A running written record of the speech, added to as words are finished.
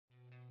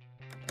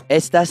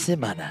Esta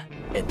semana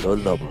en Dos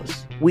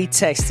Lobos. We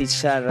text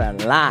each other a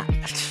lot.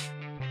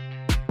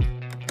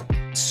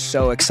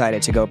 So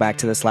excited to go back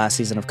to this last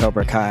season of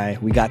Cobra Kai.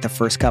 We got the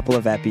first couple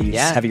of epis.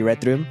 Yeah. Have you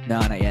read through them? No,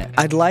 not yet.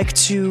 I'd like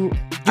to...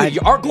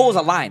 Dude, our goals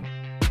align.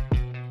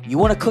 You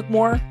want to cook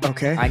more?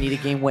 Okay. I need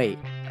to gain weight.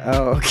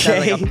 Oh,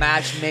 Sound okay. like a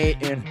match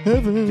mate in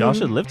heaven. Y'all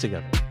should live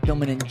together.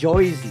 Filming in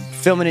Jersey.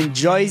 Filming in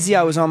Jersey,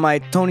 I was on my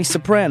Tony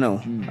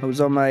Soprano. I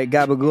was on my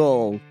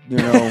Gabagool, you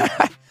know.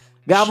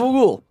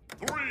 Gabagool.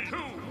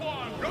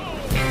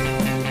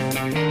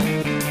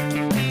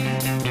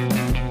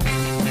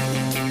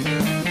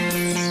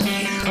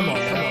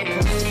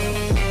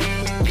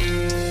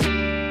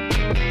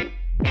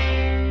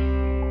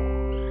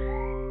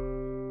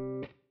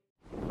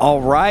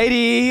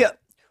 Alrighty.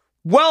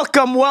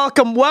 Welcome. Woo,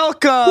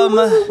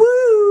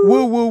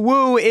 woo,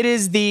 woo. It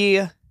is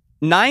the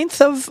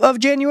 9th of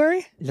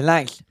January?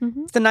 Nice.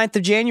 It's the 9th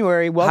of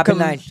January. Welcome.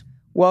 Happy 9th.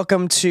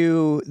 Welcome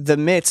to the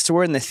midst.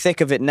 We're in the thick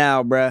of it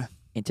now, bruh.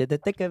 Into the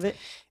thick of it.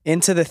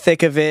 Into the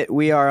thick of it.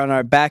 We are on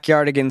our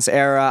Backyardigans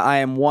era. I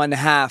am one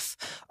half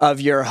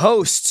of your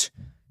host,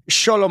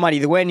 Xolo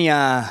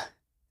Maridueña,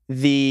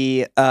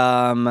 the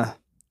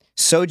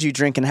soju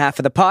drinking half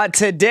of the pod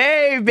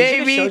today,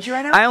 baby. You soju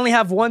right now? I only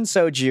have one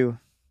soju.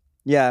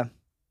 Yeah.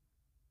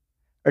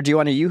 Or do you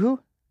want a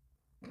yoo-hoo?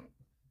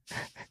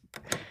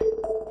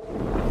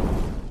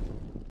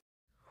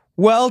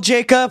 Well,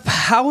 Jacob,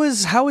 how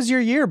was your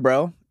year,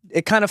 bro?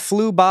 It kind of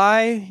flew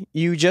by.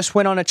 You just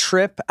went on a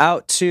trip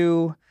out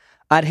to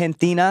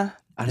Argentina.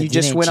 You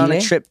just went on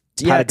a trip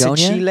to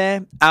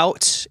Chile,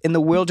 out in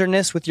the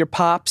wilderness with your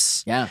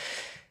pops. Yeah.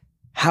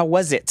 How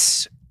was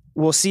it?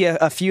 We'll see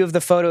a few of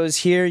the photos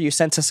here. You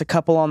sent us a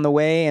couple on the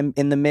way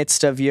in the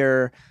midst of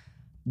your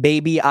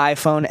baby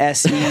iPhone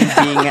SE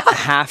being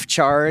half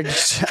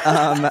charged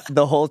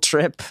the whole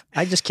trip.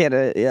 I just can't,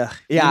 yeah.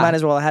 You might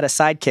as well have had a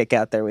sidekick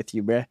out there with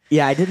you, bruh.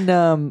 Yeah, I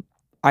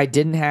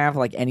didn't have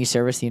like any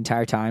service the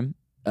entire time.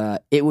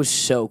 It was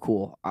so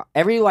cool.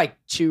 Every like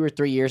 2 or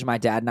 3 years, my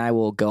dad and I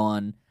will go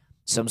on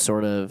some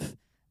sort of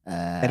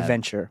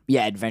Adventure.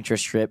 Yeah,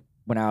 adventurous trip.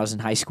 When I was in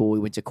high school, we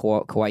went to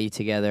Kauai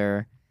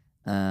together.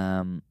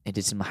 And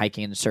did some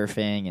hiking and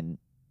surfing, and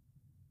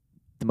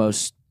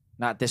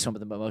not this one, but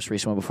the most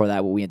recent one before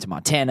that, we went to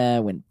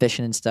Montana, went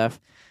fishing and stuff.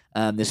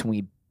 This one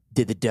we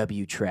did the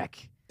W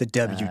Trek. The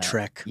W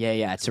Trek.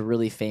 Yeah, it's a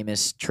really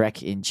famous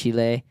trek in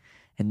Chile.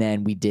 And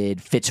then we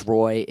did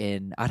Fitzroy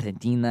in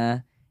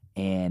Argentina,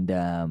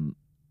 and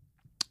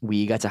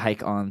we got to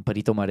hike on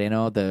Perito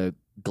Moreno, the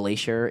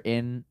glacier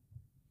in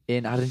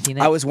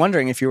Argentina. I was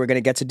wondering if you were going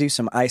to get to do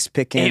some ice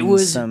picking. It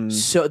was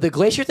so the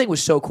glacier thing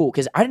was so cool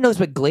because I didn't know this,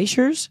 but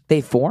glaciers, they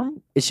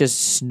form. It's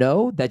just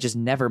snow that just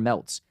never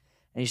melts,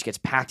 and it just gets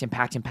packed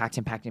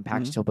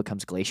until it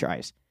becomes glacier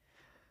ice.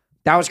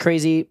 That was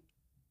crazy.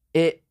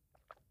 It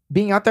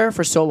being out there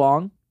for so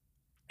long,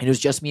 and it was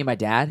just me and my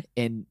dad,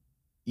 and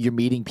you're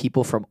meeting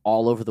people from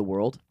all over the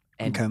world,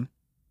 and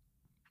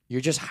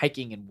you're just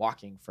hiking and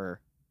walking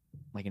for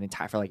like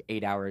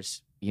 8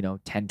 hours,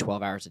 10,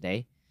 12 hours a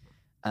day.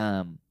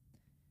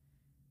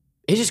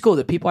 It's just cool.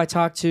 The people I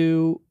talked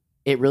to,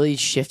 it really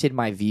shifted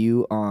my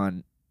view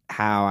on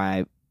how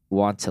I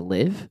want to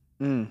live,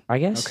 I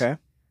guess. Okay.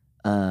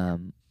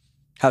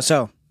 How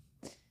so?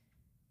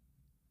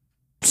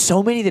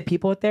 So many of the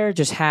people out there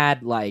just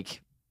had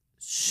like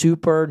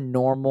super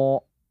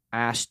normal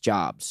ass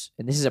jobs.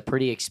 And this is a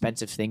pretty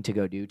expensive thing to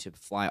go do, to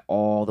fly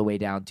all the way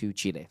down to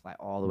Chile, fly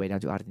all the way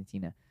down to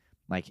Argentina.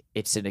 Like,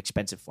 it's an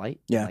expensive flight.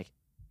 Yeah. Like,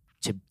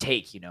 to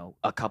take,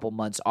 a couple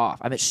months off.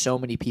 I met so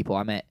many people.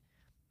 I met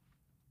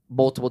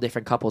multiple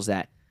different couples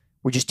that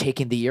were just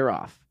taking the year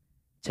off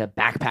to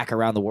backpack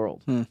around the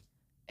world.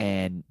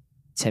 And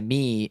to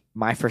me,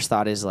 my first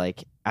thought is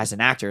like, as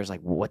an actor, is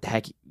like, well, what the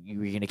heck?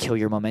 You're going to kill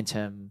your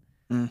momentum,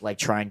 like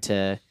trying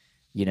to,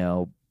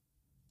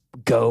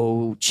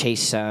 go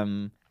chase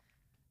some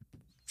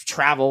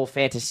travel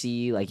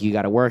fantasy. Like, you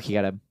got to work, you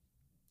got to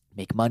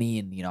make money.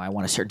 And, I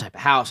want a certain type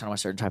of house. I want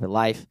a certain type of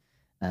life.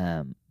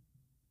 And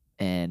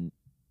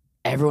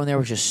everyone there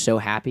was just so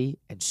happy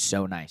and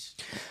so nice.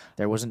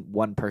 There wasn't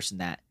one person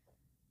that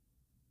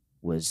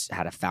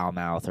had a foul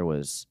mouth or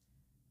was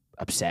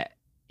upset.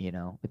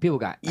 The people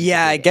got.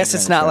 Yeah, I guess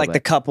it's not like the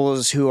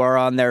couples who are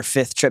on their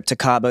 5th trip to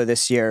Cabo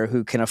this year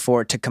who can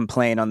afford to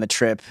complain on the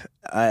trip.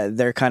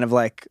 They're kind of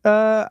like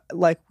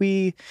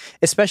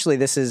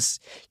especially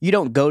you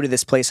don't go to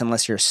this place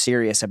unless you're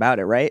serious about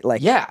it, right?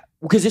 Like, yeah,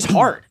 because it's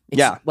hard.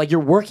 Yeah. Like, you're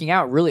working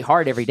out really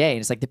hard every day.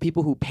 And it's like the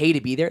people who pay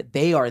to be there,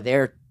 they are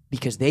there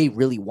because they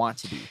really want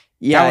to be.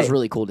 Yeah. That was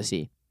really cool to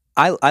see.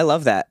 I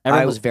love that.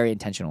 Everyone was very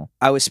intentional.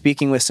 I was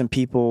speaking with some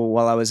people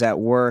while I was at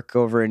work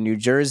over in New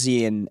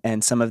Jersey,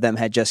 and some of them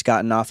had just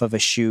gotten off of a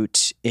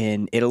shoot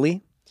in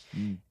Italy.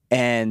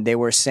 And they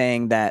were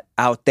saying that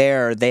out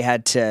there they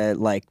had to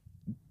like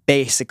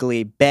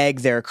basically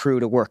beg their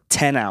crew to work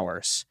 10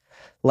 hours.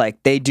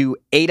 Like, they do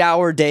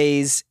 8-hour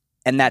days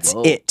and that's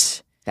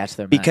it. That's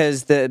their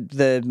because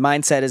the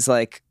mindset is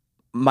like,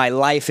 my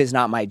life is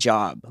not my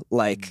job.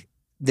 Like,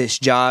 this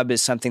job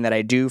is something that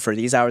I do for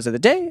these hours of the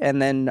day,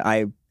 and then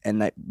I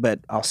but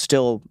I'll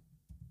still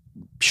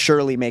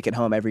surely make it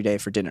home every day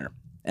for dinner.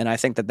 And I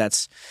think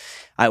that's,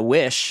 I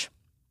wish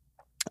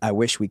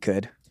we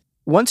could.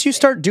 Once you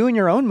start doing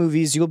your own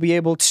movies, you'll be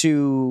able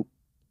to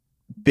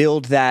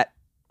build that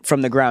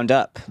from the ground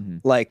up.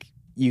 Like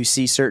you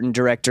see certain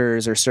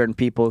directors or certain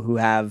people who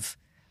have,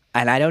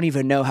 and I don't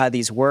even know how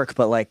these work,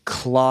 but like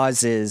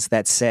clauses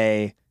that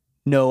say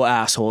no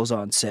assholes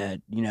on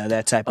set, you know,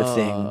 that type of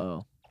thing.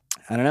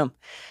 I don't know.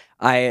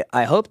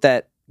 I hope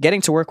that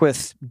getting to work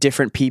with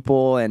different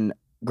people, and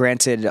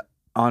granted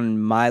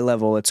on my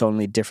level, it's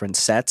only different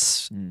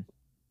sets.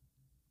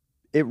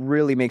 It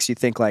really makes you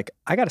think like,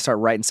 I got to start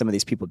writing some of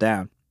these people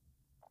down.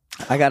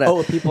 I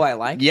gotta. People I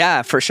like.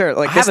 Yeah, for sure.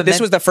 Like this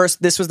was the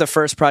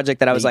first project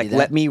that I was like,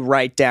 let me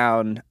write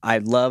down. I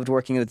loved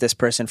working with this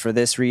person for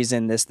this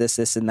reason,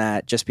 this, and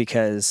that. Just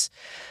because,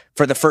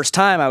 for the first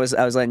time, I was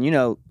letting you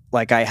know,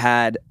 like I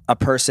had a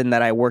person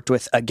that I worked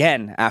with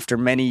again after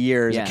many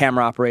years, a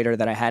camera operator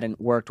that I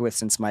hadn't worked with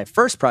since my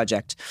first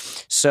project.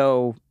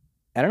 So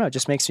I don't know. It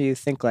just makes you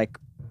think like,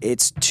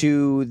 it's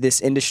to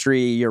this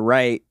industry. You're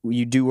right.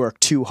 You do work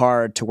too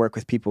hard to work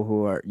with people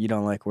who you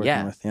don't like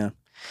working with. Yeah.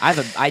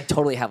 I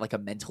totally have like a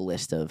mental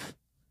list of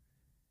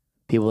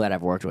people that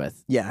I've worked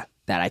with. Yeah.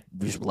 That I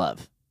just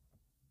love.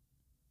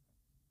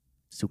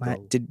 Super.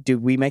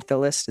 Did we make the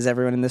list? Is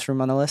everyone in this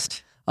room on the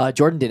list?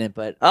 Jordan didn't,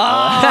 but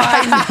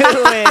I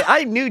knew it.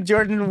 I knew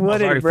Jordan wouldn't, I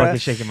was already bro. fucking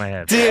shaking my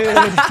head.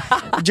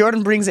 Dude,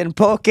 Jordan brings in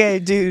poke,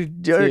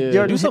 dude.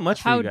 Jordan do so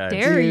much for you guys. How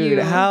dare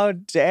you? How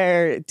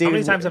dare, dude. How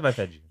many times have I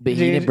fed you? But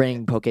he didn't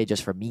bring poke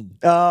just for me.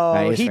 Oh,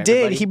 Right, he for did.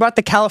 everybody. He brought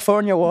the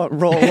California roll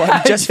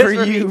one just for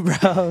you,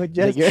 bro.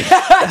 Just,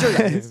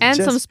 And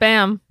just- some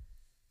spam.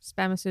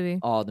 Spam musubi.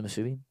 Oh, the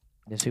Masubi.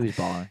 The Masubi's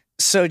baller.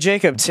 So,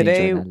 Jacob,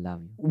 today Jordan, I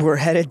love you. we're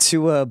headed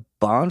to a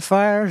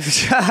bonfire. What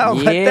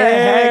the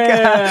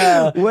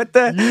Yeah. heck? What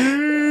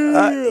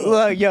the?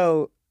 Look,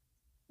 yo,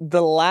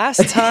 the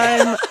last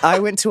time I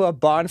went to a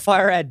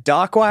bonfire at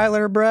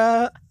Dockweiler,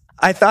 bruh,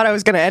 I thought I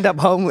was gonna end up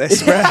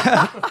homeless,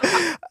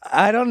 bruh.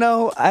 I don't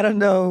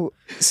know.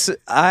 So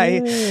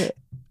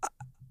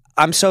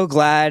I'm so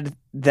glad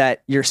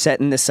that you're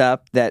setting this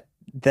up. That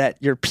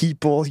your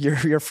people,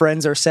 your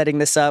friends are setting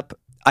this up.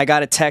 I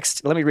got a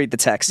text. Let me read the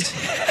text.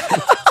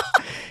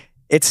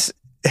 This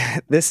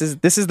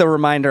is the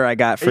reminder I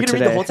got for Are you gonna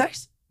today. read the whole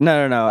text?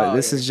 No. Oh,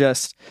 This yeah. is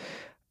just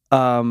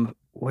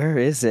where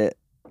is it?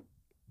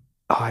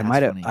 Oh, I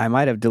That's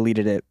might have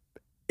deleted it.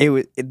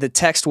 The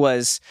text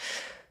was,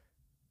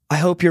 I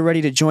hope you're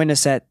ready to join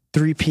us at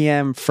 3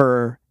 p.m.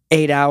 for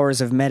 8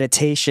 hours of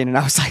meditation. And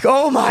I was like,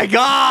 oh my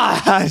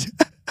God.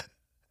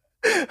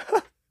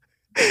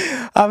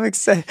 I'm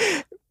excited.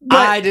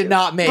 I did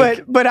not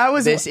make. But I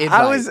was this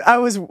I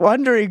was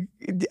wondering.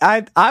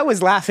 I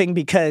was laughing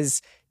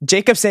because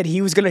Jacob said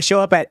he was going to show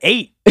up at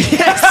 8.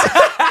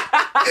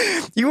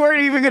 You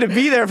weren't even going to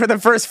be there for the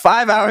first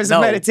 5 hours of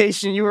No.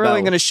 meditation. You were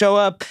only No. going to show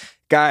up,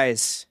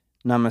 guys.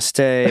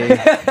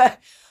 Namaste.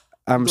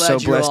 I'm so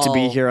Glad you're blessed to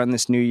be all here on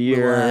this new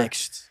year.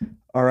 Relaxed.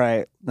 All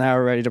right, now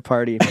we're ready to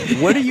party.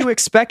 What are you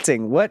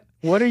expecting? What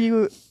are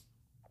you?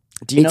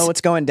 Do you know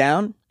what's going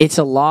down? It's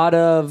a lot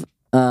of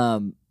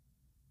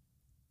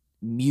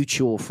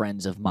mutual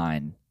friends of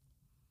mine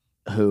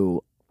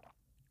who,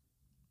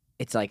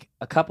 it's like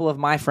a couple of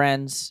my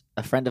friends,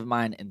 a friend of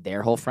mine, and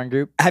their whole friend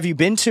group. Have you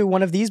been to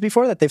one of these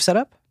before that they've set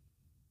up?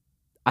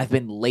 I've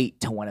been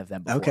late to one of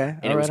them before. Okay.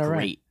 And it was All right.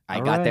 great. I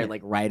All got there right.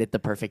 like right at the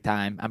perfect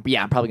time. I'm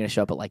probably gonna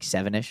show up at like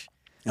 7ish.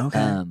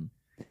 Okay.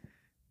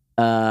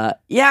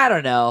 Yeah, I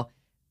don't know.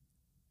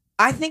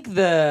 I think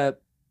there's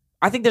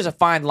a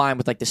fine line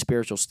with like the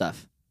spiritual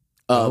stuff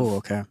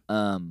of okay.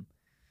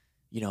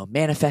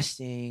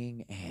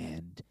 Manifesting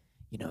and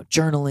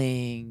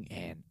journaling,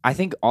 and I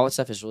think all that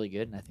stuff is really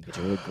good, and I think it's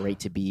really great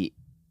to be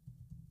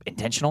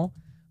intentional.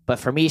 But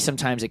for me,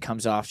 sometimes it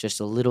comes off just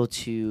a little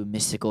too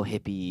mystical,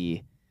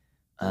 hippie.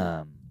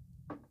 Yeah,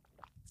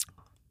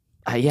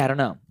 I don't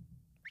know.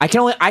 I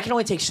can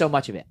only take so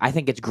much of it. I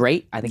think it's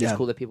great. I think it's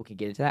cool that people can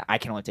get into that. I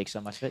can only take so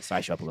much of it, so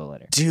I show up a little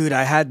later. Dude,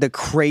 I had the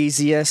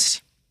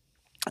craziest.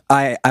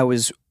 I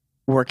was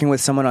working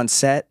with someone on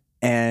set,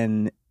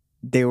 and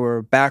they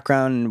were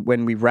background.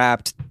 When we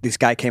wrapped, this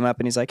guy came up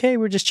and he's like, "Hey,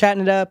 we're just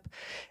chatting it up,"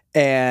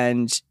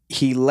 and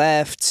he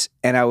left.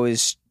 And I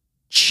was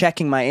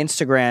checking my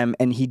Instagram,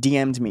 and he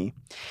DM'd me,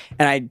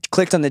 and I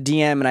clicked on the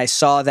DM, and I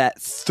saw that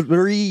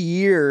 3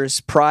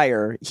 years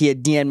prior, he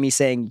had DM'd me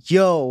saying,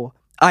 "Yo,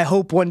 I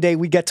hope one day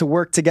we get to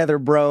work together,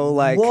 bro."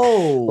 Like,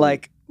 whoa,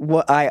 like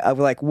what I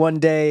like one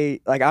day,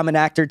 like I'm an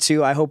actor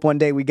too. I hope one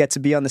day we get to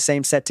be on the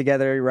same set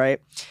together,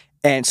 right?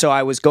 And so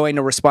I was going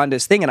to respond to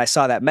his thing, and I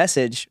saw that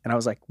message, and I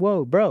was like,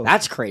 "Whoa, bro!"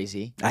 that's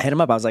crazy. I hit him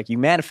up. I was like, "You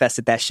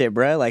manifested that shit,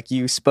 bro. Like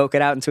you spoke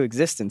it out into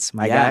existence,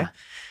 my guy."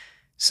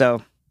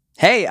 So,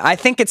 hey, I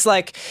think it's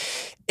like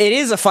it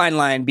is a fine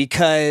line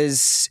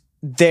because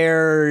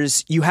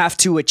you have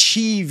to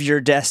achieve your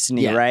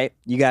destiny, right?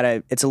 You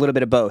gotta. It's a little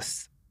bit of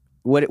both.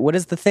 What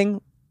is the thing?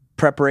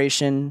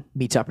 Preparation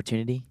Meets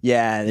opportunity.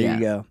 Yeah, there you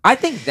go. I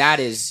think that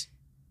is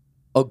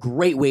a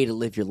great way to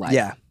live your life.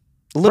 Yeah.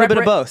 A little bit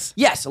of both.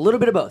 Yes, a little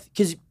bit of both.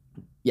 Because,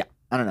 yeah,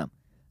 I don't know.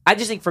 I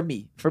just think for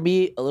me,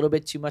 a little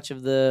bit too much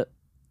of the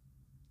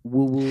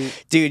woo-woo.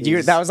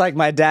 Dude, that was like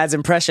my dad's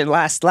impression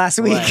last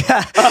week.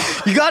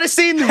 What? You gotta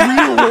stay in the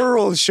real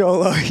world,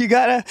 Sholo. You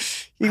gotta.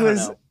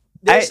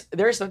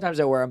 There are sometimes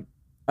though where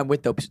I'm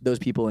with those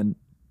people and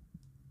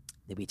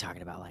they be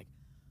talking about like,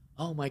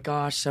 oh my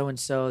gosh, so and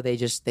so they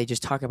just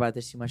talk about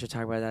this too much or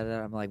talk about that.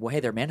 I'm like, well, hey,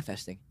 they're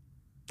manifesting.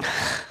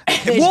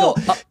 Well,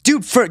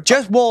 dude,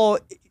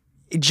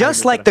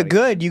 just like the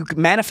good, you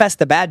manifest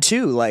the bad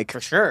too. Like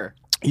for sure,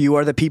 you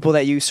are the people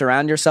that you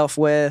surround yourself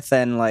with,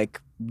 and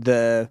like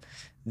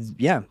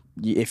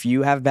if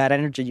you have bad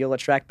energy, you'll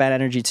attract bad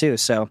energy too.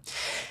 So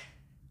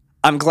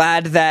I'm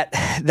glad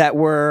that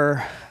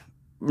we're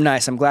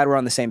nice. I'm glad we're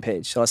on the same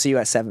page. So I'll see you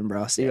at 7,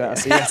 bro. I'll see you at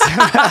 7.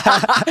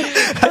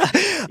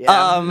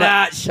 I'm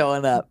not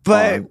showing up.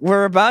 But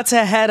we're about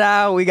to head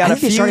out. We got a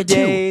few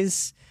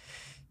days.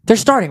 They're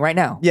starting right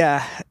now.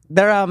 Yeah,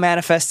 they're out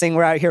manifesting.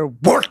 We're out here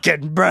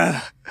working,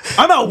 bruh.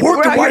 I'm out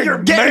working while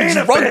you're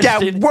getting drunk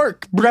at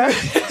work, bruh.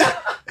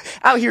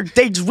 Out here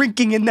day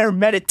drinking and they're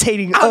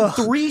meditating. I'm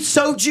 3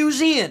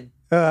 sojus in.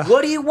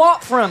 What do you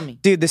want from me?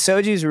 Dude, the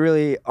sojus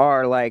really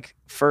are like,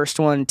 first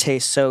one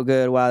tastes so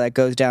good. Wow, that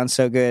goes down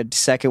so good.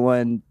 Second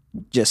one,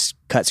 just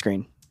cut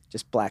screen.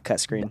 Just black cut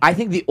screen. I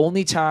think the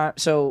only time,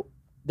 so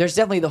there's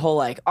definitely the whole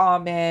like, oh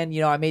man,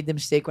 I made the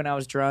mistake when I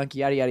was drunk,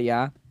 yada, yada,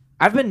 yada.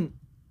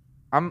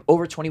 I'm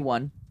over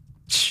 21.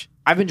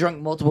 I've been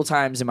drunk multiple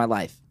times in my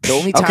life. The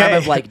only time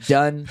I've like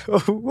done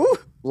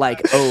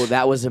like, oh,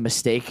 that was a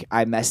mistake,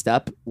 I messed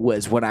up,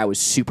 was when I was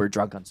super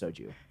drunk on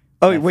soju.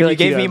 Oh, when you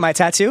gave me my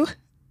tattoo?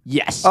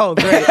 Yes. Oh,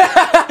 great.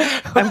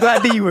 I'm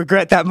glad that you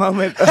regret that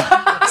moment.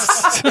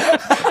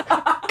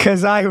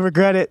 Because I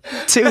regret it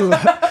too.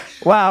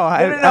 Wow.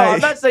 No,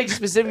 I'm not saying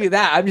specifically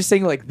that. I'm just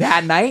saying like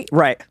that night.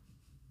 Right.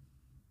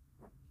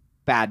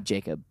 Bad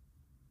Jacob.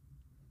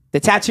 The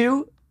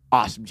tattoo,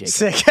 awesome Jacob.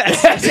 Sick.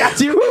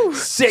 Tattoo,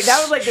 sick.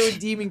 That was like the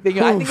redeeming thing.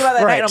 I think about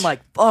that night and I'm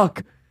like,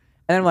 fuck.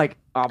 And I'm like,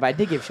 oh, but I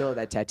did give Sholo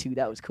that tattoo.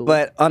 That was cool.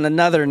 But on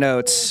another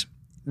note,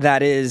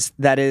 that is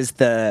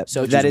the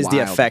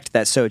effect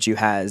that soju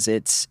has.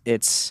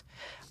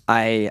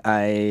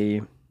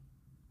 I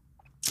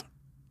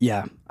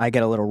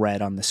get a little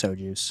red on the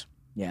sojus.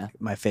 Yeah,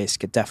 my face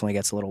definitely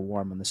gets a little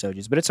warm on the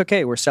sojus, but it's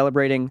okay. We're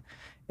celebrating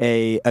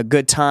a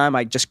good time.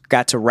 I just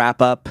got to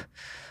wrap up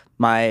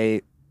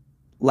my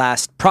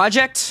last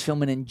project.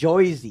 Filming in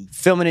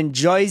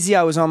Jersey.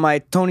 I was on my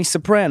Tony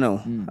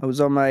Soprano. I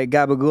was on my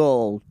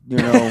Gabagool,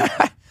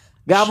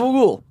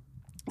 Gabagool.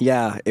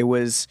 Yeah, it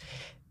was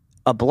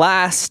a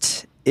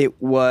blast.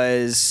 It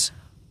was...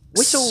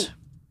 So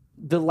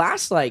the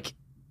last, like,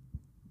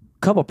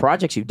 couple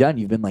projects you've done,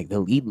 you've been, like,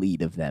 the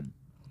lead of them.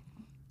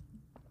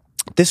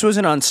 This was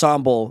an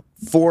ensemble,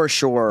 for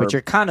sure. But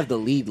you're kind of the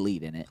lead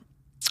in it.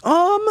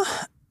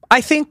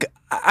 I think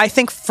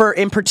for,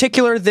 in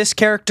particular, this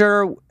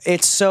character,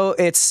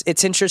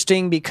 it's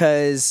interesting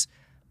because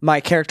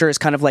my character is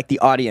kind of like the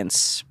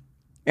audience.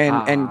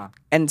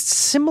 And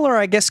similar,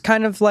 I guess,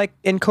 kind of like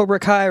in Cobra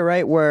Kai,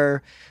 right?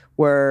 Where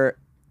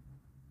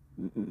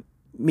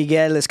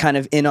Miguel is kind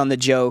of in on the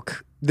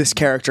joke. This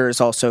character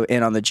is also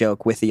in on the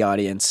joke with the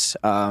audience.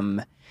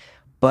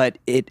 But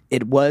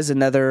it was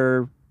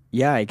another,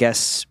 I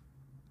guess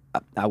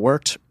I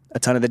worked a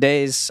ton of the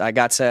days. I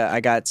got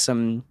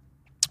some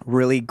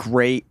really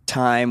great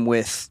time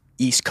with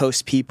East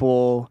Coast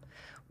people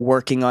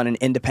working on an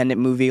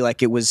independent movie.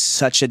 Like, it was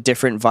such a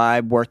different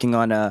vibe working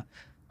on a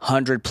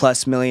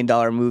 $100+ million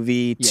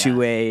movie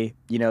to a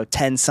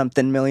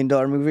 10-something million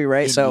movie,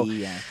 right?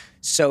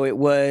 So it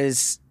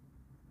was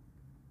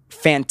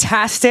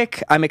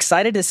fantastic. I'm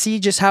excited to see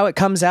just how it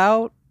comes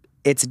out.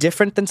 It's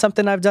different than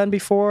something I've done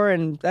before,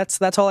 and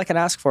that's all I can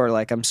ask for.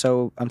 Like, I'm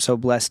so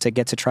blessed to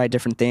get to try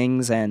different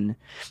things, and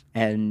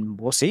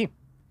we'll see.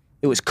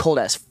 It was cold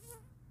as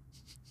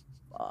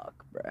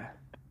fuck, bruh,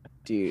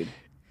 dude.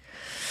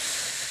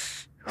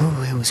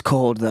 Ooh, it was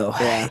cold though.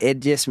 Yeah. It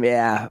just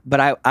but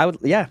I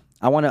would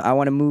I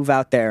want to move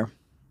out there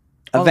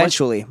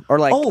eventually,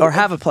 or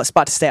have a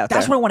spot to stay out there.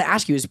 That's what I want to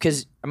ask you, is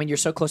because I mean, you're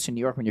so close to New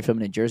York when you're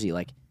filming in Jersey.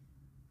 Like,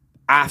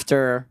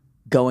 after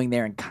going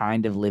there and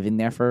kind of living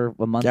there for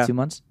a month, 2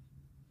 months,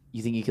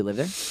 you think you could live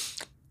there?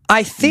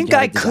 I think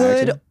I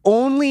could,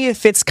 only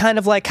if it's kind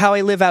of like how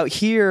I live out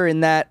here,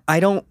 in that I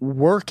don't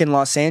work in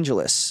Los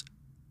Angeles.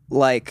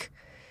 Like,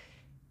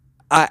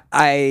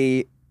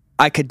 I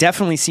could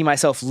definitely see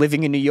myself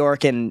living in New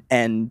York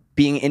and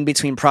being in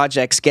between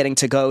projects, getting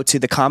to go to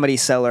the Comedy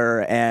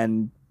Cellar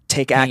and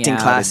take acting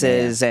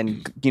classes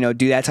and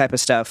do that type of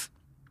stuff.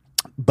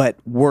 But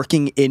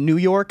working in New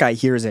York, I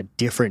hear, is a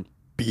different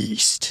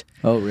beast.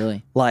 Oh,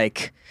 really?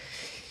 Like,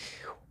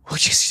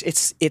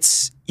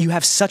 it's you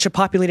have such a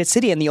populated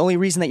city, and the only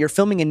reason that you're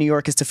filming in New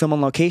York is to film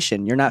on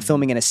location. You're not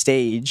filming in a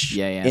stage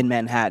in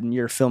Manhattan.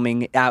 You're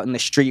filming out in the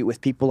street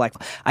with people. Like,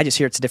 I just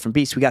hear it's a different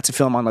beast. We got to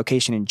film on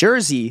location in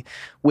Jersey,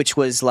 which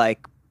was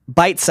like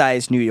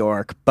bite-sized New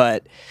York,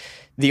 but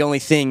the only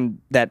thing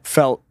that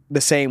felt the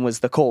same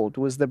was the cold,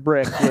 was the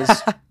brick,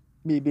 was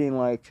me being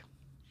like,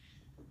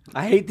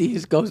 I hate the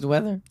East Coast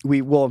weather.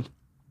 we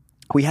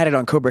had it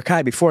on Cobra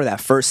Kai before that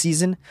first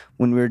season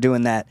when we were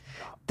doing that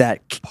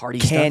Party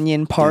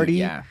canyon stuff? party. Dude,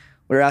 yeah.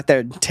 We were out there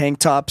in tank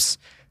tops,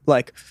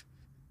 like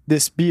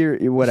this beer,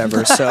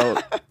 whatever. So,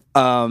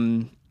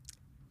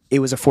 it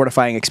was a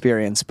fortifying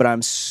experience. But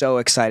I'm so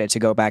excited to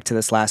go back to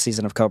this last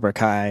season of Cobra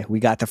Kai. We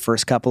got the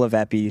first couple of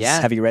epis.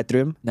 Yeah. Have you read through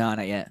them? No,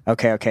 not yet.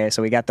 Okay.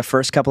 So we got the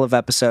first couple of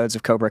episodes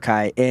of Cobra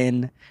Kai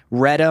in.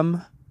 Read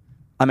them.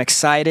 I'm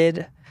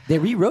excited. They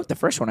rewrote the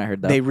first one, I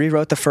heard, though. They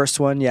rewrote the first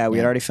one. Yeah, we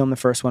had Yeah. already filmed the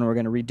first one. We're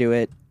going to redo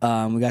it.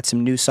 We got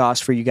some new sauce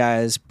for you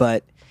guys,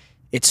 but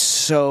it's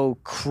so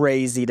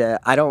crazy to.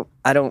 I don't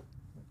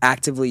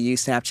actively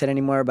use Snapchat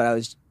anymore, but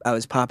I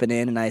was popping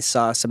in and I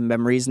saw some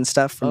memories and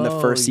stuff from the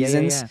first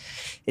seasons. Yeah.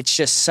 It's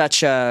just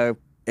such a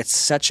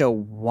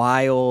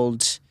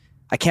wild.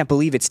 I can't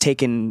believe it's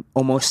taken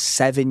almost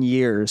 7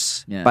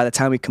 years Yeah. by the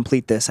time we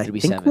complete this. It'll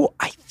be 7.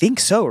 I think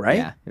so, right?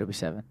 Yeah, it'll be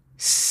 7.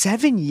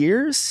 7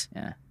 years?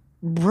 Yeah.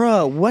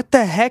 Bruh, what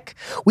the heck?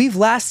 We've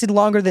lasted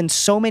longer than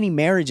so many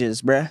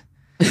marriages, bruh.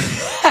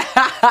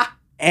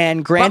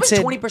 And granted,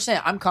 Probably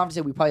 20%. I'm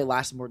confident we probably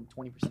lasted more than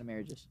 20% of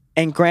marriages.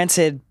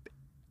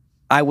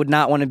 I would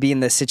not want to be in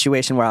the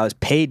situation where I was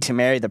paid to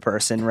marry the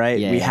person, right?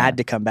 Yeah, we yeah. had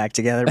to come back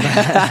together.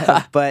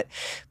 but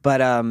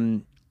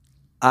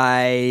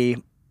The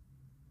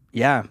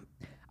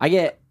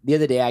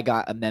other day I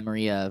got a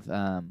memory of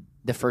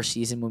the first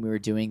season when we were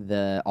doing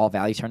the All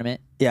Valley tournament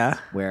yeah.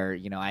 where,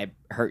 I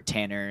hurt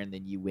Tanner and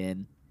then you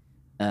win.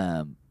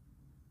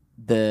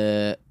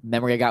 The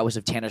memory I got was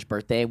of Tanner's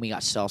birthday and we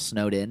got all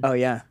snowed in. Oh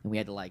yeah. And we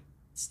had to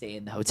stay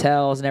in the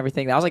hotels and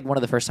everything. That was one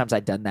of the first times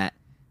I'd done that,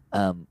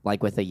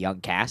 with a young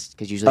cast,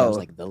 because usually I was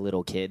the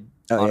little kid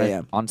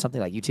on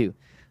something like you too.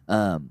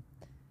 And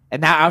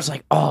now I was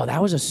like, oh,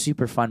 that was a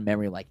super fun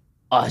memory,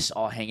 us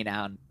all hanging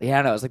out. Yeah,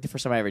 I know, it was the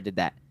first time I ever did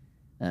that.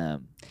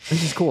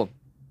 This is cool.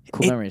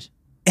 Cool memories.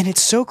 And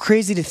it's so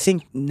crazy to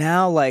think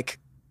now,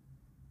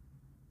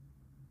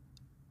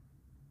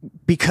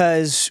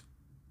 because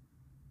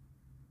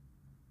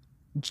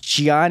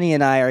Gianni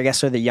and I, I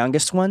guess, are the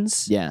youngest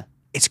ones. Yeah.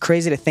 It's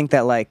crazy to think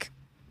that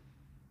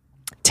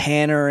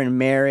Tanner and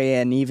Mary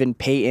and even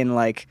Peyton,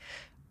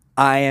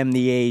 I am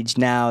the age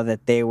now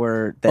that they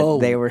were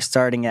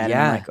starting at. Yeah.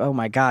 And I'm like, oh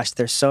my gosh,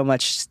 there's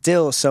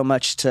still so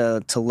much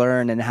to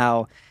learn, and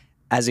how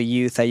as a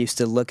youth I used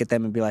to look at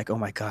them and be like, oh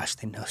my gosh,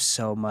 they know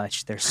so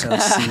much. They're so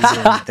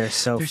seasoned. They're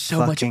so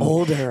much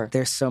older.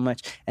 There's so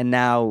much. And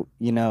now,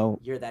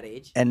 You're that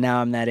age? and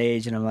now I'm that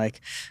age and I'm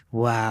like,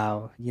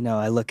 wow,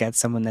 I look at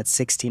someone that's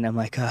 16, I'm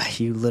like, oh,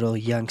 you little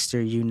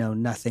youngster, you know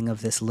nothing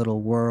of this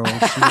little world.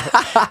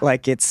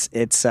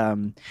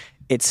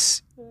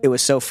 It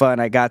was so fun.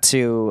 I got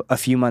to, a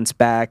few months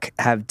back,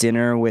 have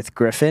dinner with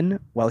Griffin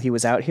while he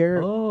was out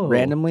here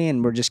randomly,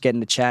 and we're just getting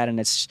to chat, and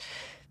it's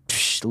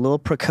little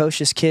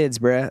precocious kids,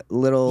 bruh.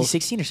 He's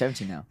 16 or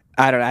 17 now.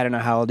 I don't know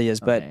how old he is,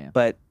 but Okay, yeah.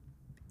 but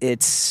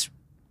it's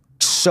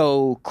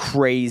so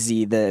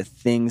crazy the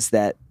things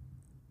that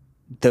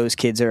those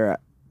kids are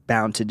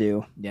bound to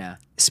do, Yeah.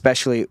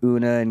 especially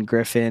Una and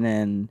Griffin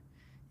and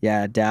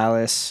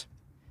Dallas.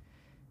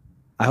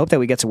 I hope that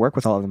we get to work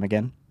with all of them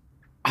again.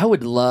 I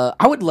would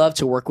love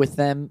to work with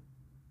them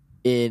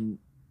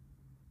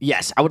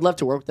Yes, I would love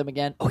to work with them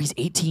again. Oh, he's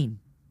 18.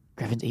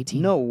 Griffin's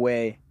 18. No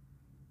way.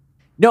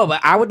 No,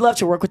 but I would love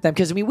to work with them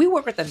because, we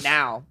work with them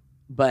now,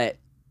 but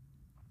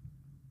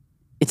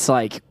it's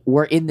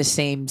we're in the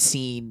same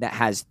scene that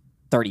has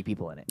 30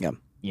 people in it.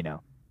 Yeah.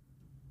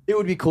 It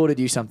would be cool to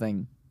do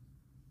something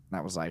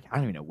that was I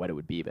don't even know what it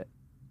would be, but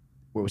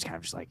where it was kind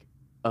of just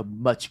a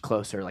much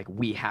closer,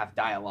 we have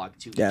dialogue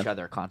to each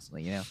other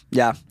constantly,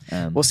 Yeah.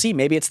 Um, We'll see.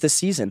 Maybe it's this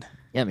season.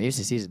 Yeah, maybe it's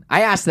the season.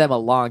 I asked them a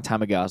long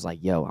time ago. I was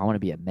like, yo, I want to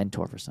be a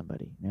mentor for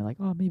somebody. And they're like,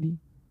 oh, maybe.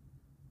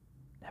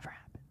 Never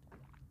happened.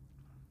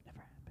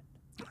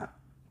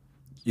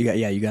 You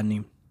got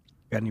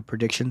any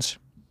predictions?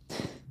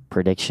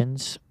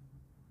 Predictions?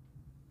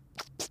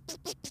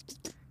 Do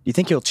you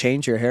think you'll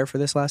change your hair for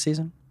this last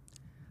season?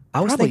 I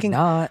was Probably thinking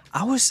not.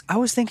 I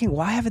was thinking,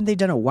 why haven't they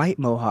done a white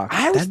mohawk?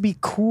 I was- That'd be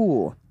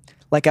cool.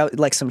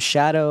 Like some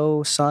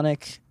shadow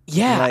Sonic.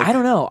 Yeah, Like- I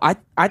don't know.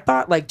 I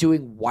thought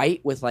doing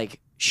white with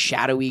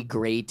shadowy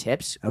gray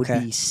tips would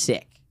Okay. be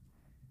sick.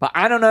 But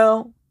I don't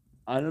know.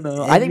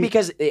 I think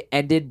because it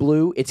ended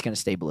blue, it's going to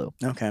stay blue.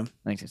 Okay. I think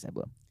it's going to stay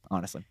blue,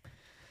 honestly.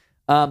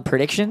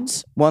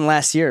 Predictions? One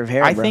last year of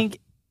hair. I bro. think,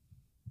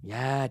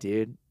 yeah,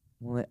 dude.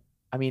 Well,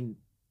 I'm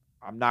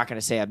not going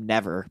to say I'm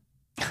never,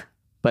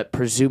 but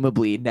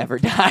presumably never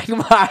dyeing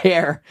my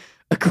hair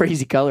a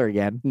crazy color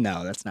again.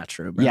 No, that's not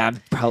true, bro. Yeah, I'm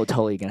probably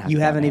totally going to have You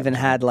to dye haven't my even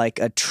hair. had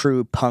a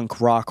true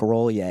punk rock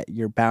roll yet.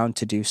 You're bound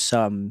to do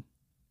some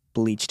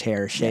bleached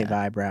hair, shave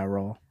eyebrow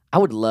roll. I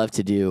would love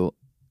to do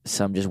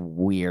some just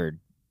weird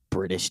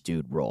British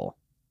dude roll.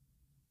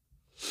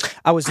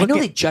 I was I know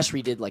looking. they just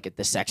redid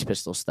the Sex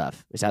Pistols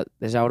stuff. Is that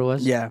what it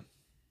was? Yeah.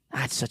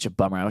 That's such a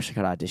bummer. I wish I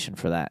could audition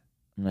for that.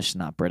 I'm just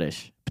not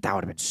British. But that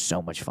would have been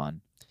so much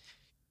fun.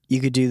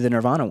 You could do the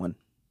Nirvana one.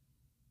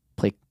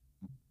 Play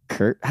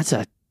Kurt.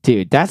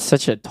 That's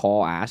such a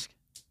tall ask.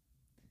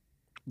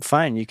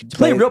 fine. You could To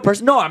play a real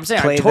person. No, I'm saying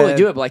I play totally the-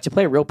 do it, but like to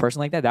play a real person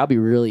like that would be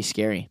really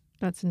scary.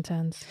 That's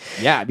intense.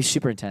 Yeah, it'd be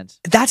super intense.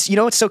 That's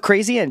what's so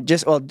crazy, and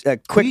just a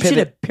quick You should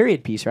pivot. a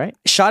period piece, right?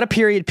 Shot a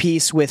period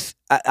piece with.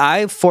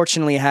 I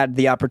fortunately had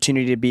the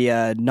opportunity to be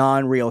a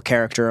non-real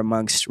character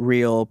amongst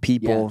real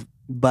people,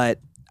 but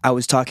I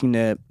was talking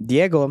to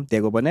Diego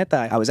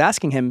Boneta. I was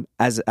asking him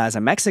as a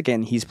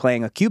Mexican, he's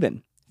playing a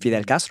Cuban,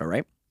 Fidel Castro,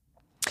 right?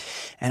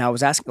 And I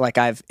was asking, like,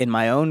 I've in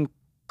my own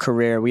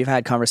career, we've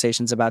had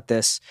conversations about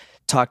this,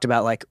 talked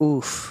about like,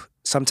 oof,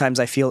 sometimes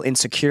I feel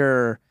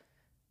insecure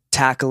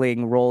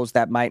tackling roles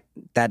that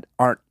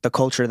aren't the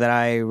culture that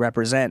I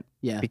represent.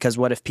 Yeah. Because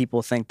what if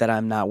people think that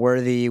I'm not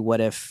worthy? What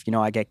if,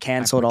 I get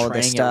canceled, all of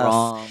this Portraying it stuff?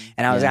 wrong.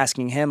 And I was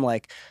asking him,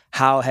 like,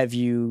 how have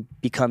you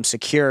become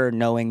secure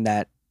knowing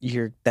that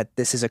that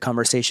this is a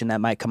conversation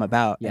that might come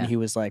about? Yeah. And he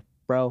was like,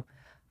 bro,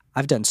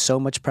 I've done so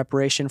much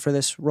preparation for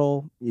this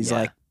role. He's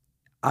like,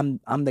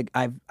 I'm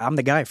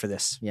the guy for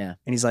this. Yeah.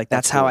 And he's like,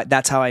 That's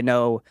that's how I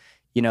know,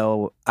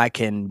 I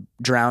can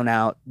drown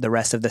out the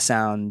rest of the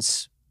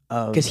sounds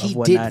of Because he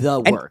whatnot. did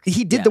the And work.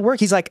 he did the work.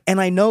 He's like, and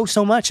I know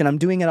so much, and I'm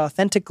doing it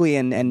authentically,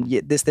 and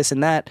this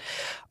and that.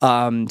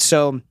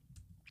 So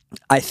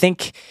I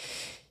think,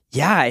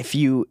 if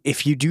you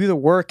do the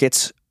work,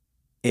 it's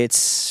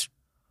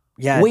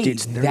Wait, dude,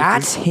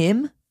 that's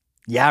him?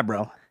 yeah,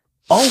 bro.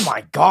 Oh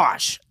my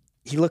gosh.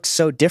 He looks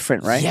so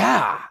different, right?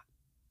 Yeah.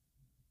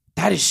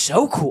 That is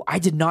so cool. I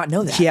did not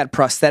know that. He had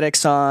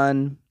prosthetics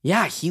on.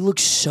 Yeah, he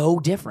looks so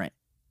different.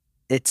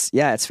 It's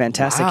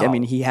fantastic. I Wow.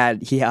 mean, he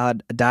had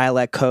a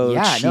dialect coach.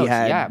 Yeah, no, he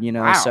had,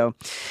 yeah, wow. so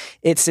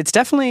it's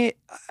definitely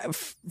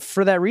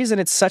for that reason,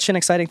 it's such an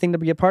exciting thing to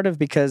be a part of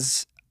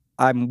because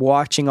I'm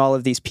watching all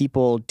of these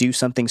people do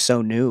something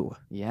so new.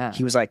 Yeah.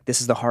 He was like,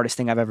 this is the hardest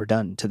thing I've ever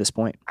done to this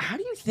point. How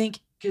do you think,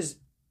 because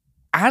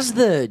as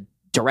the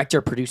director,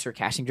 producer,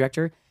 casting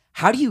director,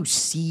 how do you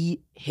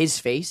see his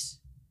face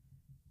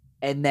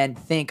and then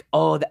think,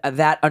 oh,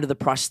 that under the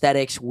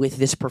prosthetics with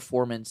this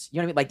performance? You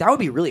know what I mean? Like, that would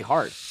be really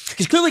hard.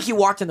 Because clearly he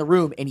walked in the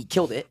room and he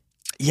killed it,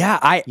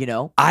 Yeah, you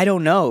know? I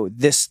don't know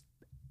this.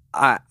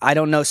 I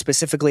don't know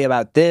specifically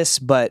about this,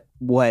 but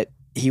what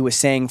he was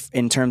saying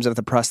in terms of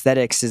the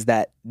prosthetics is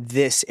that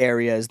this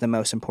area is the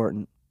most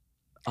important.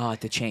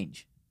 To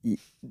change.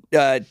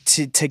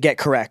 To get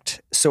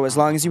correct. So as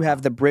long as you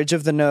have the bridge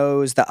of the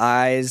nose, the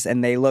eyes,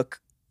 and they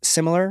look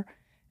similar,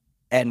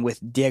 and with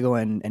Diego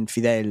and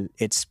Fidel,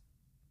 it's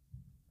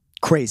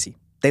crazy.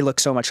 They look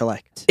so much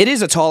alike. It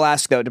is a tall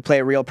ask, though, to play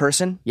a real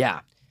person. Yeah.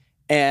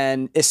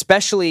 And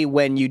especially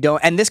when you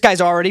don't... And this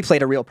guy's already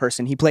played a real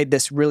person. He played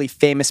this really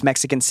famous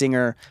Mexican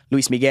singer,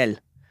 Luis Miguel.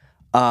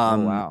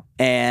 Wow.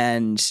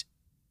 And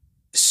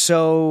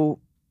so...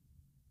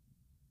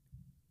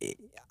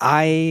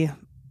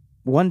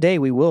 One day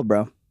we will,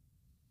 bro.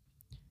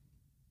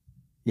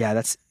 Yeah,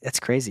 that's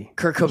crazy.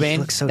 Kurt Cobain. He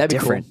looks so That'd be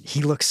different. cool.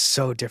 He looks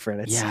so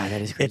different. Yeah,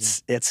 that is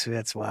crazy.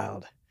 It's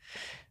wild.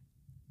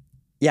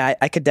 Yeah,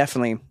 I could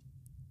definitely,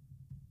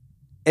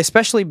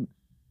 especially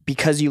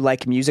because you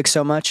like music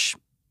so much,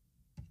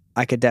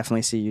 I could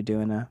definitely see you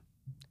doing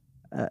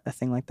a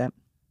thing like that.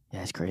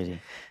 Yeah, it's crazy.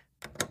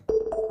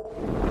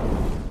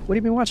 What have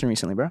you been watching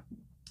recently, bro?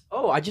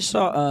 Oh, I just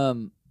saw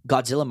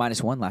Godzilla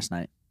 -1 last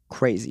night.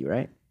 Crazy,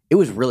 right? It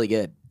was really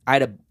good. I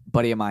had a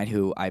buddy of mine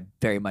who I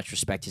very much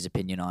respect his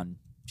opinion on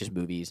just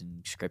movies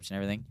and scripts and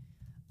everything.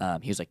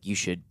 He was like, you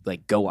should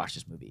go watch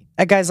this movie.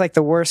 That guy's like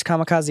the worst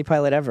kamikaze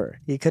pilot ever.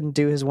 He couldn't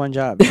do his one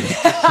job.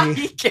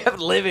 He kept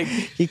living.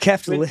 He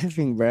kept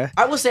living, bro.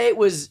 I will say it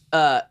was,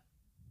 I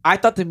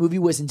thought the movie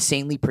was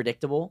insanely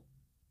predictable.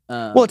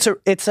 Well,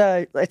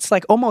 it's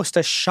like almost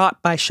a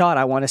shot by shot,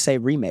 I want to say,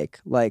 remake.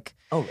 Like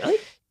oh, really?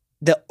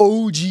 the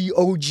OG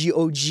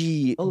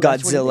Oh,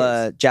 that's what it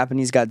Godzilla,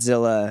 Japanese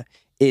Godzilla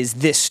is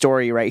this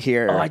story right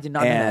here. Oh, I did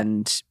not know that.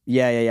 And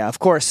yeah. Of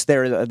course,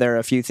 there are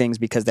a few things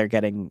because they're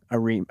getting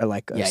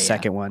a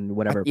second one,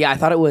 whatever. Yeah, I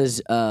thought it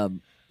was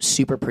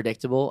super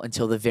predictable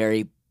until the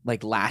very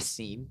last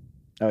scene.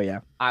 Oh yeah.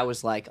 I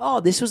was like, oh,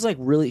 this was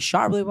really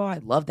shot really well. I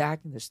loved the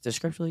acting. The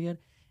script's really good.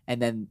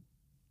 And then,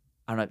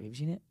 I don't know, have you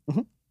seen it?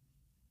 Mhm.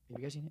 Have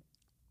you guys seen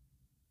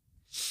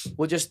it?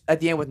 Well, just at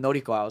the end with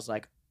Noriko, I was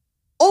like,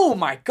 oh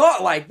my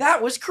God,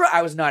 that was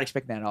I was not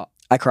expecting that at all.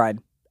 I cried.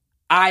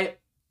 I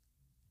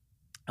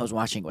was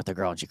watching it with a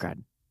girl and she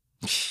cried.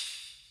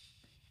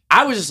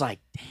 I was just like,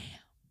 damn.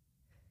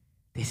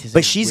 This is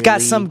But she's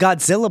got some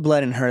Godzilla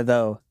blood in her,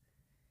 though.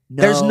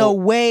 There's no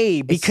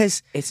way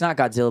because it's not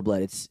Godzilla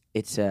blood.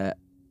 It's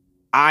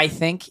I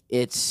think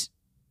it's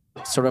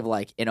sort of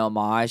like an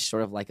homage,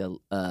 sort of like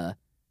a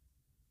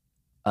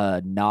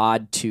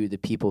nod to the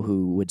people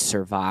who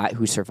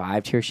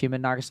survived Hiroshima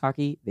and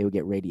Nagasaki. They would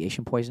get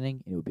radiation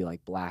poisoning, and it would be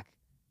like black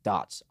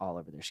dots all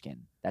over their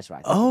skin. That's what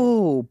I think.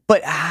 Oh,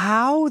 but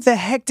how the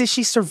heck did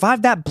she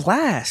survive that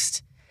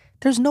blast?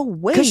 There's no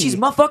way. Because she's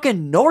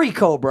motherfucking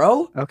Noriko,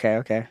 bro.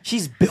 Okay.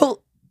 She's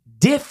built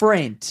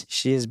different.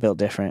 She is built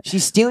different.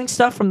 She's stealing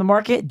stuff from the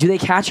market. Do they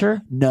catch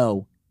her?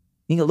 No.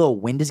 You think a little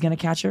wind is going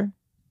to catch her?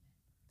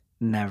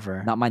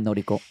 Never. Not my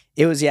Noriko.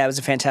 It was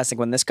a fantastic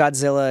one. This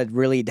Godzilla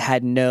really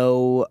had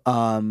no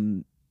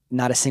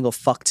not a single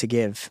fuck to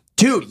give.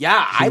 Dude,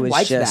 yeah, He I was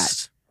liked that.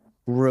 just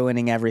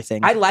ruining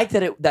everything. I like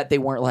that they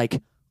weren't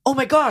like, oh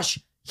my gosh,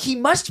 he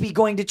must be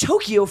going to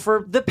Tokyo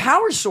for the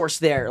power source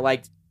there.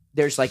 Like,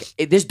 there's like,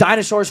 this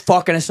dinosaur's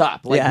fucking us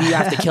up. Like, we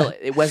have to kill it.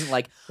 It wasn't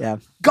like,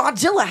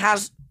 Godzilla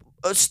has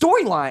a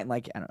storyline.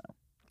 Like, I don't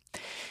know.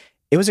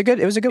 It was a good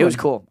It one. was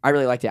cool. I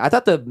really liked it. I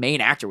thought the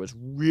main actor was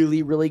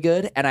really, really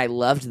good, and I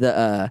loved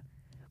the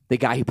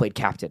guy who played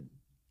Captain.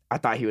 I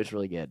thought he was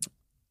really good.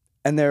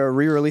 And they're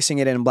re-releasing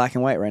it in black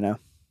and white right now.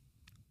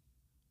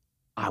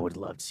 I would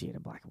love to see it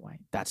in black and white.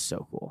 That's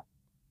so cool.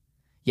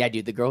 Yeah,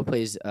 dude, the girl who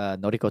plays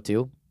Noriko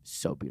too,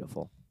 so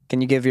beautiful.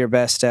 Can you give your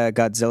best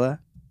Godzilla?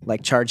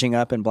 Like charging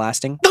up and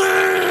blasting?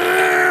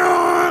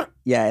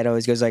 Yeah, it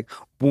always goes like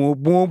whoop,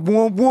 whoop,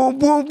 whoop, whoop,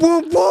 whoop,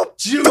 whoop, whoop.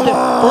 Dude, the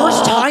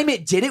first time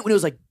it did it, when it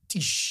was like,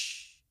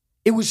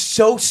 it was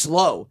so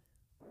slow.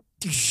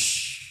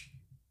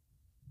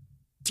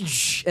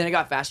 And it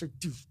got faster.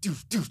 It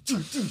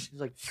was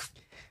like,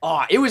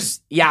 oh, it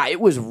was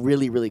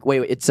really, really.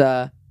 Wait, it's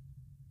oh,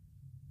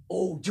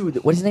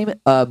 dude, what is his name?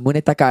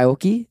 Munetaka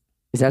Aoki.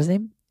 Is that his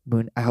name?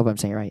 I hope I'm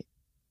saying it right.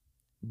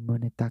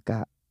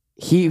 Munetaka.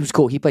 He was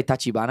cool. He played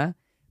Tachibana.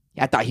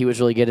 I thought he was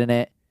really good in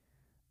it.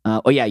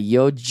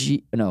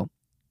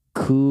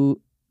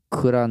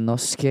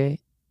 Kuranosuke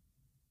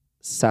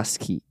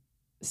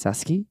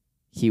Sasuke.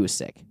 He was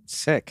sick.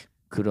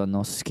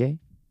 Kuranosuke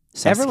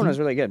Sasuke. Everyone was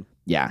really good.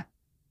 Yeah.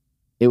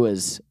 It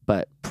was,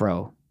 but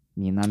pro.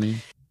 Minami.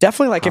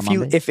 Definitely like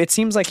Hamame. if it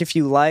seems like if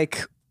you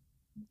like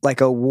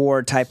a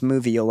war type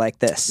movie, you'll like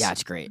this. Yeah,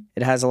 it's great.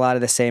 It has a lot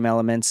of the same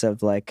elements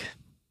of like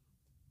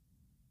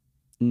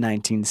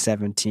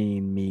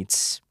 1917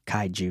 meets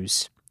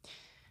kaijus.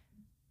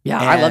 Yeah,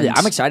 I loved it. And-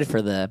 I'm excited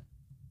for the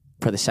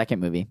second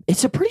movie.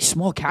 It's a pretty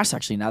small cast,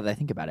 actually, now that I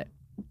think about it.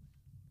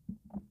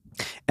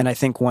 And I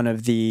think one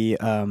of the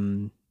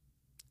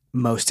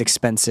most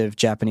expensive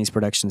Japanese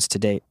productions to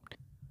date.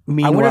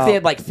 I wonder if they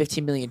had like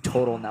 15 million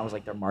total, and that was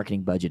like their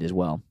marketing budget as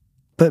well.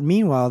 But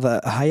meanwhile,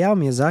 the Hayao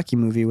Miyazaki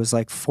movie was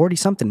like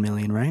 40-something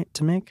million, right,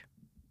 to make?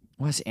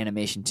 Well, it's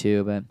animation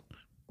too, but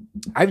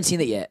I haven't seen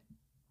it yet.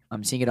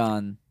 I'm seeing it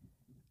on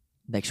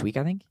next week,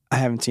 I think. I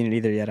haven't seen it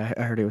either yet.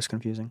 I heard it was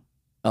confusing.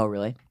 Oh,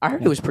 really? I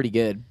heard it was pretty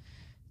good.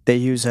 They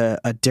use a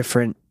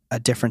different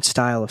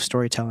style of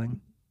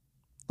storytelling.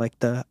 Like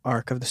the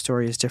arc of the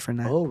story is different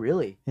now. Oh,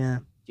 really? Yeah.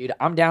 Dude,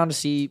 I'm down to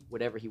see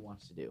whatever he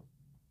wants to do.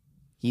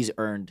 He's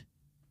earned.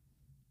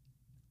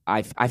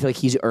 I feel like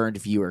he's earned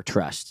viewer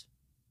trust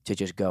to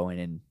just go in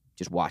and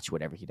just watch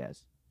whatever he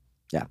does.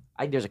 Yeah.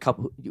 I think there's a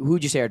couple. Who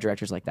would you say are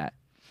directors like that?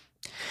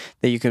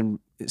 That you can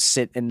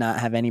sit and not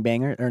have any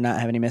banger or not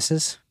have any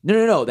misses?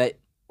 No. That,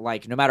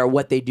 like, no matter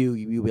what they do,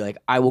 you'll be like,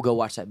 I will go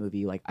watch that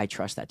movie. Like, I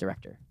trust that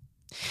director.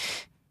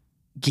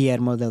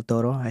 Guillermo del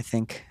Toro, I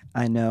think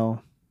I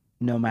know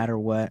no matter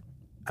what,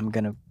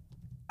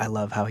 I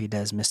love how he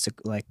does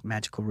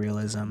magical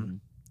realism,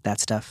 that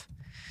stuff.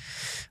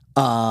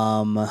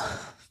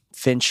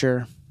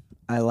 Fincher,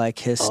 I like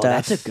his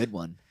stuff. That's a good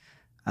one.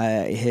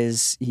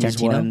 He's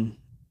Tarantino? one.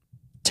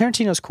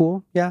 Tarantino's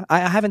cool. Yeah, I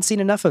haven't seen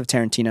enough of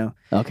Tarantino.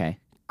 Okay.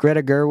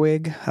 Greta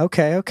Gerwig.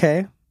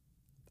 Okay.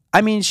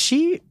 I mean,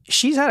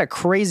 she's had a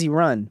crazy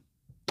run.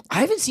 I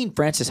haven't seen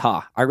Frances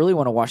Ha. I really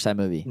want to watch that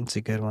movie. It's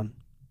a good one.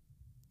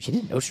 She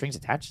did No Strings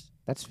Attached.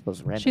 That's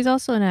supposed to random. She's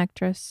also an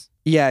actress.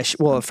 Yeah,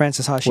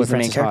 Frances Ha. She's With the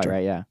main Frances Ha, character,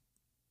 right? Yeah.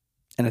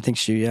 and I think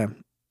she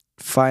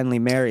finally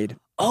married.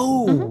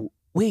 Oh,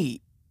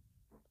 wait.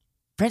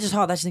 Frances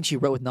Ha, that's the thing she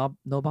wrote with Noah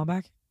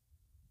Baumbach?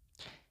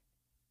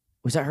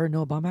 Was that her,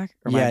 Noah Baumbach?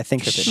 Or am Yeah, I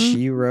think tripping?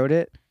 she wrote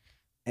it,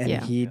 and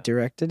Yeah. he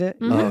directed it.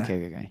 Mhm. Oh, Yeah.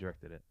 okay. He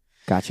directed it.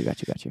 Got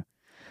you.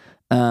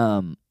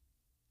 Oh,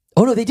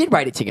 no, they did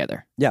write it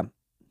together. Yeah.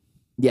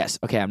 Yes.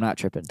 Okay, I'm not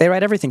tripping. They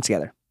write everything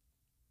together.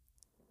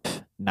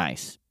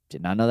 Nice.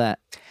 Did not know that.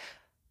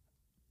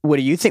 What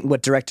do you think?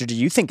 What director do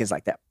you think is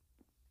like that?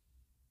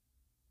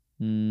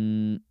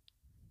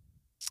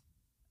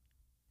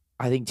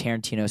 I think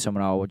Tarantino is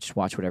someone I'll just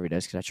watch whatever he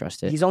does because I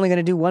trust it. He's only going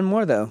to do one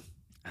more, though.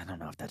 I don't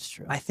know if that's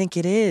true. I think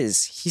it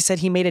is. He said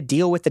he made a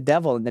deal with the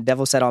devil, and the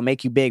devil said, "I'll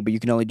make you big, but you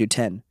can only do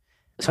 10."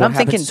 So But I'm what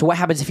happens- thinking- So what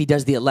happens if he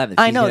does the 11th?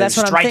 I He's know, gonna that's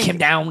what I'm strike thinking. him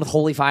down with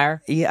holy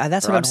fire. Yeah,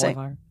 that's Or what I'm unholy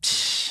saying.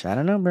 fire? I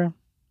don't know, bro.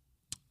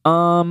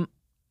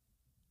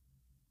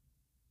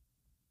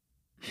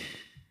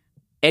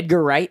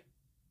 Edgar Wright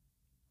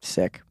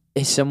Sick.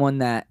 is someone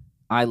that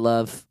I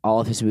love all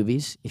of his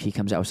movies. If he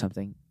comes out with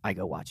something, I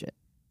go watch it.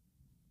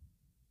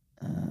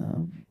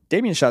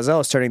 Damien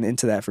Chazelle is turning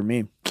into that for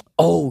me.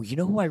 Oh, you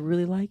know who I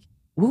really like?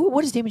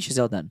 What has Damien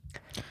Chazelle done?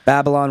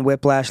 Babylon,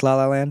 Whiplash, La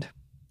La Land.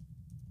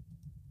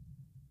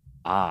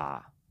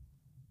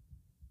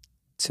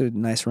 It's a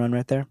nice run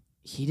right there.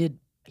 He did.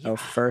 Oh,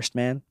 First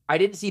Man. I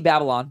didn't see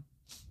Babylon.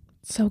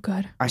 So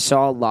good. I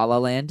saw La La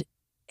Land,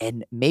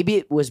 and maybe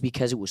it was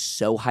because it was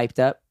so hyped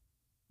up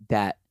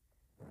that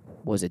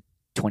was it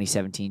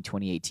 2017,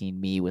 2018.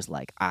 Me was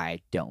like,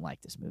 I don't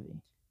like this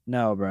movie.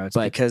 No, bro. It's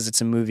But- because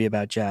it's a movie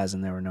about jazz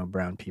and there were no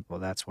brown people.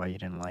 That's why you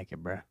didn't like it,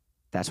 bro.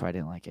 That's why I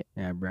didn't like it.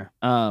 Yeah, bro.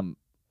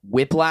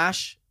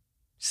 Whiplash.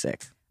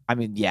 Sick. I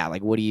mean, yeah.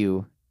 Like, what do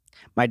you?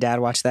 My dad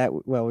watched that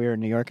while we were in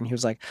New York, and he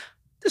was like,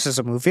 "This is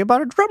a movie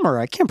about a drummer.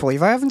 I can't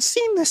believe I haven't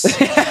seen this."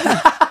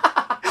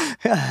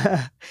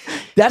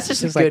 That's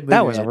just He's a like, good movie.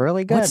 that was man.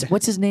 really good.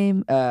 What's his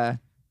name?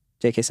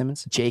 J.K.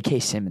 Simmons. J.K.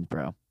 Simmons,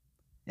 bro.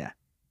 Yeah.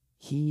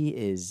 He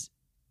is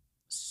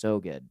so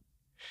good.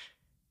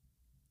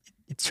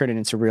 It's turning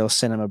into real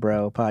cinema,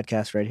 bro.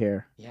 Podcast right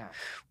here. Yeah.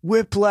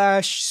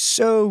 Whiplash,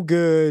 so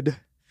good.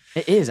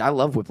 It is. I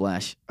love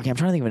Whiplash. Okay, I'm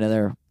trying to think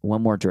of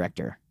one more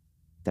director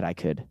that I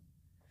could.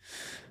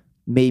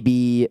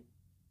 Maybe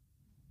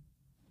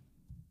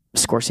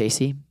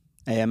Scorsese.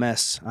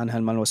 AMS,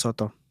 Angel Manuel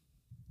Soto.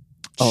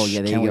 Oh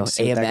yeah, there Can't you wait go. to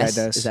see what that guy AMS.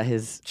 does. Is that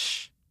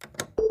his?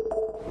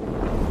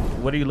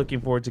 What are you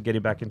looking forward to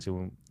getting back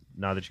into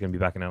now that you're gonna be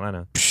back in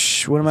Atlanta?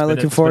 What am I It's been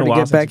looking a forward to while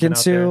get since back you've been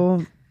out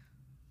into?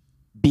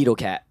 Beetle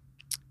Cat.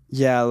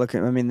 Yeah, look. I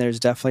mean, there's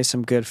definitely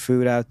some good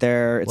food out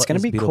there. It's What gonna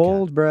is be Beetle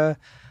cold, bruh.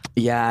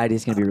 Yeah, it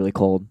is gonna be really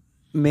cold.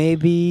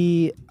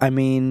 Maybe. I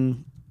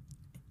mean,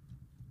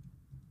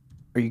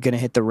 are you gonna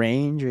hit the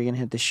range? Are you gonna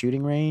hit the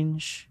shooting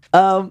range?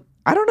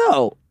 I don't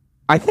know.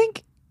 I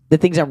think the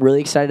things I'm really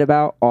excited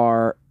about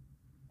are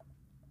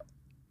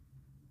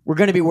we're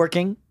gonna be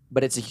working,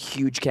 but it's a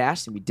huge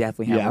cast, and we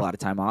definitely have Yeah. a lot of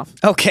time off.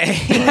 Okay.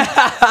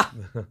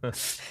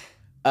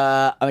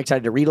 I'm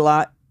excited to read a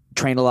lot,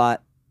 train a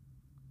lot,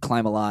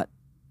 climb a lot.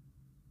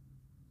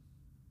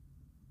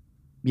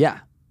 Yeah,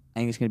 I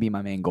think it's gonna be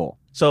my main goal.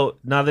 So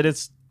now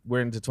that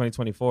we're into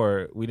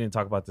 2024, we didn't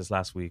talk about this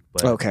last week,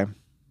 but Okay.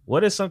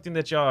 what is something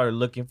that y'all are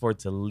looking forward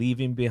to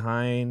leaving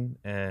behind,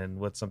 and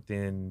what's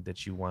something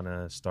that you want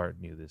to start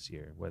new this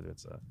year? Whether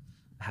it's a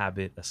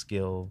habit, a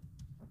skill,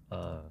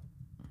 a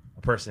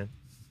person.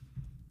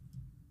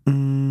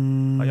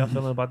 How y'all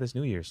feeling about this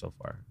new year so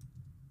far?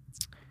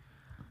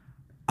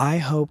 I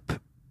hope.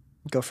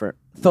 Go for it.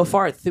 So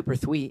far, it's super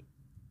sweet.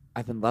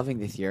 I've been loving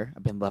this year.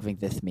 I've been loving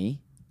this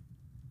me.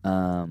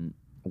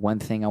 One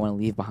thing I want to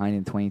leave behind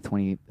in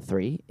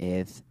 2023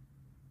 is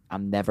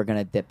I'm never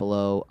gonna dip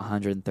below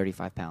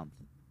 135 pounds.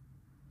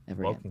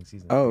 Never again. Bulking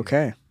season. Oh,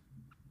 okay.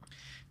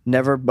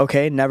 Never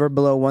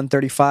below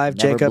 135.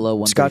 Never Jacob, below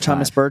Scott 135.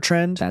 Thomas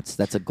Bertrand.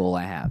 That's a goal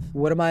I have.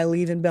 What am I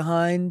leaving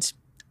behind?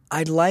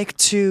 I'd like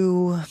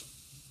to.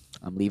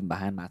 I'm leaving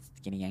behind my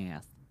skinny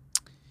ass.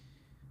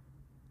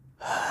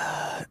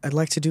 I'd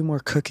like to do more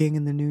cooking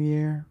in the new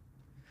year.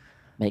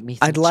 Make me.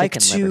 Some I'd like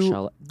chicken liver, to-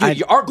 Charlotte.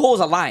 Dude, our goals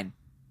align.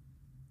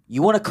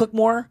 You want to cook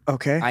more?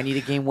 Okay. I need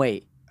to gain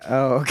weight.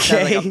 Oh,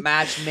 Sound okay. like a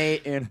match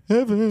mate in.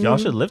 Y'all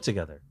should live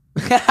together.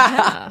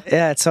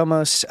 Yeah, it's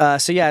almost.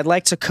 So yeah, I'd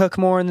like to cook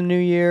more in the new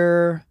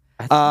year.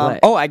 What?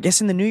 Oh, I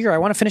guess in the new year I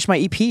want to finish my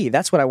EP.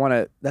 That's what I want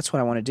to. That's what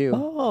I want to do.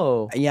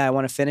 Oh. Yeah, I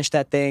want to finish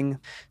that thing.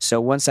 So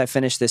once I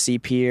finish this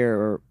EP,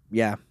 or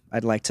yeah,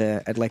 I'd like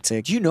to.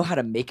 Do you know how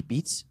to make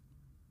beats?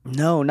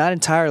 No, not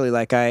entirely.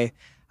 Like I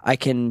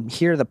can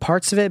hear the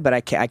parts of it, but I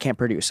can't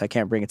produce. I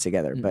can't bring it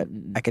together. But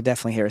I could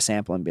definitely hear a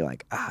sample and be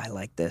like, I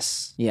like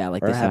this. Yeah,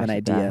 like Or this have an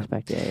aspect, that idea.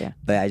 aspect. Yeah.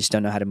 But I just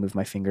don't know how to move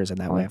my fingers in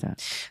that I way. like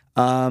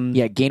that.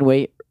 Yeah, gain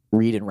weight,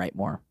 read and write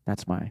more.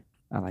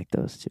 I like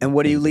those two. And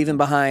what are you things. leaving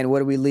behind?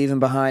 What are we leaving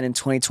behind in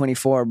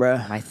 2024,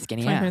 bruh? My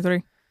skinny ass. 2023.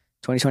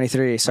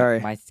 2023. Sorry.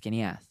 My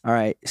skinny ass. All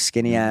right,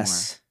 skinny No more.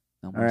 ass.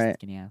 No more All right.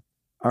 skinny ass.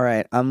 All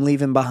right, I'm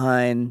leaving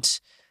behind.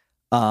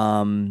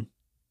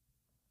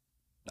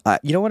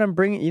 You know what I'm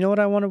bringing? You know what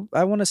I want to?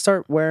 I want to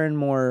start wearing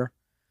more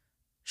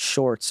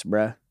shorts,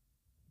 bruh.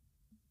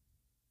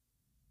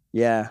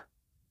 Yeah,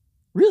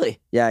 Really?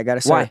 yeah. I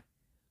gotta say, Why?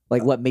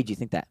 Like, what made you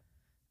think that?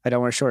 I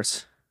don't wear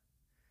shorts.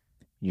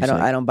 You I don't.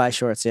 said- I don't buy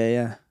shorts. Yeah,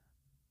 yeah.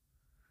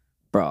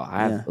 Bro, I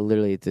have Yeah.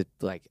 literally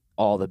like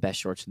all the best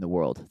shorts in the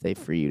world. They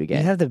for you to You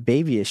get. have the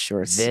babyest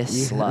shorts.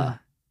 Visla.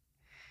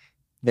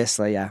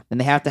 Visla, yeah. And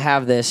they have to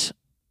have this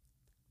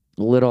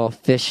little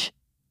fish.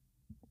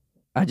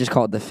 I just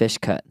call it the fish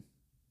cut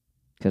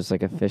because it's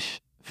like a fish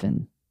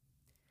fin.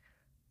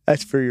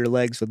 That's for your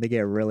legs when they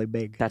get really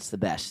big. That's the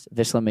best.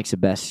 Visla makes the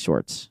best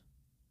shorts,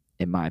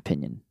 in my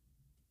opinion.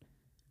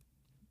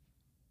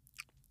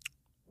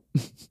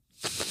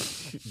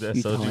 That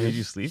You soju tired? made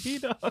you sleepy,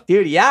 dog?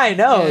 Dude, yeah, I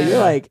know. Yeah. You're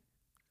like,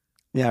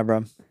 Yeah,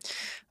 bro.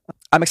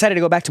 I'm excited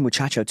to go back to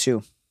Muchacho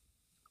too.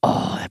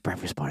 oh, that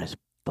breakfast spot is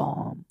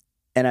bomb.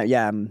 And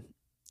yeah,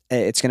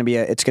 it's gonna be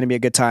a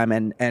good time.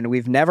 And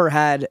we've never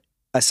had,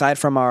 aside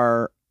from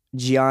our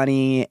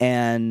Gianni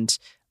and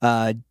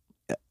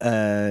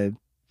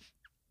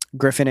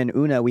Griffin and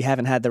Una, we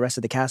haven't had the rest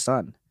of the cast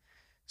on.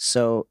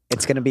 So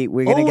it's gonna be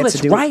we're gonna Oh, get that's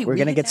to do right. we're We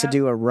gonna didn't get to have-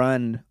 do a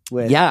run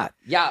with Yeah.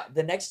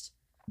 The next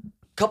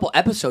couple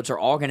episodes are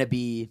all going to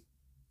be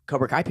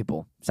Cobra Kai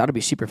people. So that'll be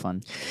super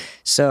fun.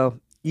 So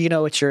you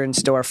know what you're in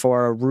store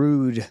for, a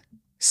rude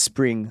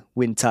spring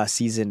winter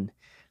season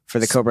for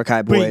the Cobra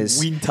Kai boys.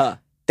 Winter.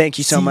 Thank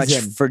you so much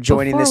season. for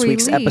joining Before this we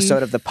week's leave-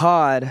 episode of the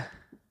pod.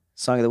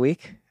 Song of the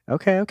week?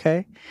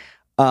 Okay.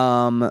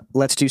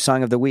 Let's do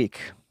song of the week.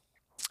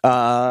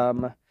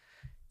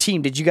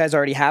 Team, did you guys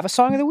already have a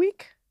song of the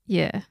week?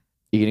 Yeah.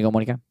 You gonna go,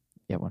 Monica?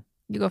 Yeah, one.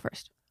 You go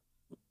first.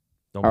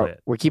 Don't All play right,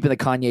 it. we're keeping the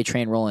Kanye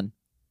train rolling.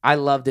 I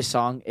love this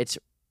song.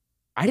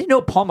 I didn't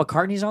know Paul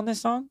McCartney's on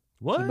this song.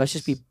 What? He must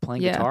just be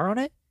playing Yeah. guitar on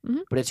it.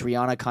 Mhm. But it's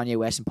Rihanna, Kanye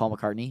West, and Paul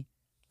McCartney.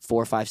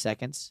 4 or 5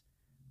 seconds.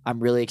 I'm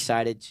really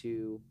excited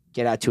to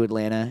get out to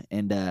Atlanta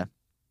and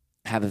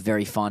have a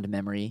very fond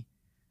memory.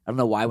 I don't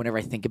know why. Whenever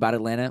I think about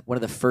Atlanta, one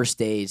of the first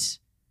days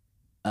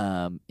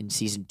in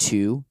season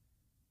 2,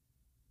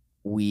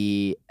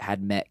 we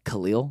had met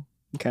Khalil.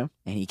 Okay.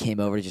 And he came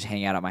over to just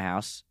hang out at my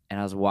house. And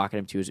I was walking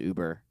him to his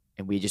Uber.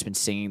 And we had just been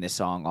singing this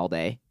song all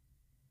day.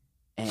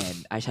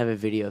 And I just have a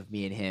video of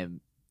me and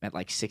him at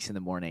like 6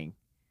 a.m,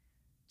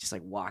 just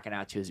like walking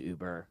out to his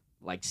Uber,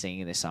 like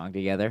singing this song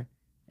together.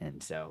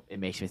 And so it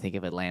makes me think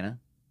of Atlanta.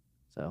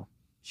 So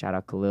shout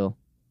out Khalil.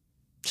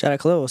 Shout out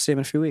Khalil. We'll see him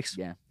in a few weeks.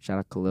 Yeah, shout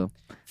out Khalil.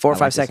 4 or I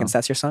 5 like this seconds. song.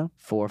 That's your song?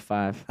 4 or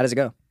 5. How does it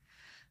go?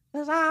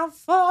 'Cause I'm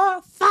 4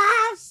 or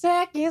 5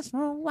 seconds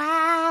from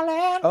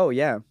wildin'. Oh,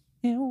 yeah.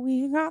 And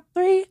we got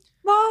 3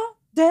 more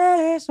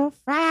days of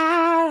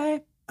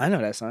Friday. I know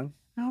that song.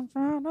 I'm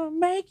trying to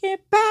make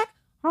it back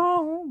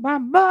home by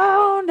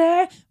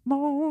Monday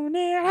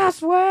morning. I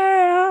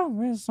swear,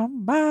 when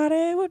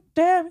somebody would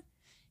tell me,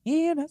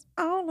 yeah, that's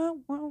all I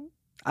want.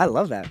 I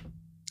love that.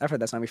 I've heard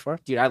that song before.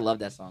 Dude, I love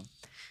that song.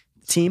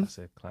 Team?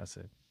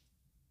 Classic.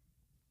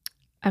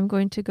 I'm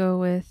going to go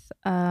with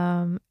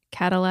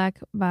Cadillac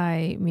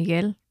by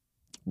Miguel.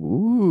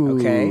 Ooh.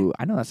 Okay.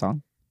 I know that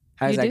song.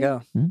 How does You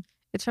that do? go?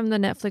 It's from the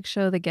Netflix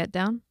show The Get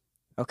Down.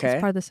 Okay.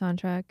 It's part of the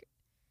soundtrack.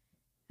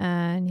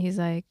 And he's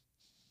like,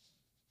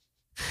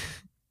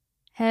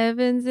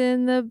 Heaven's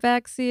in the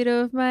backseat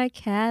of my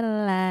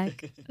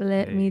Cadillac.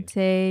 Let me Hey.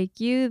 take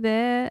you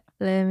there.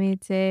 Let me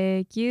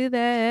take you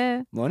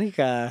there.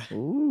 Monica,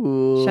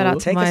 Ooh. Shout out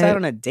to take us my- out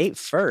on a date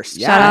first.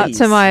 Shout out to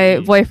Nice. my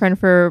Jeez. boyfriend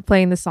for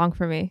playing this song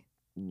for me.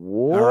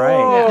 Whoa. All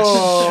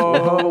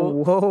right.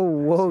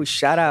 Whoa.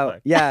 Shout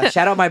out. Yeah.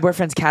 Shout out my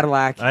boyfriend's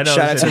Cadillac. I know.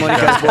 Shout out to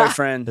Monica's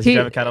boyfriend. Does he He-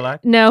 drive a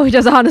Cadillac? No, he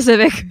does a Honda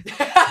Civic.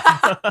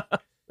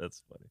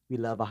 That's funny. We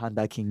love a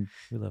Honda King.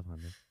 We love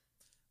Honda.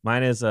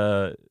 Mine is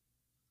a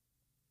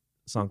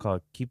song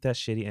called "Keep That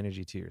Shitty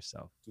Energy to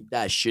Yourself" Keep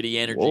that shitty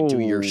energy Whoa. to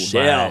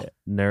yourself.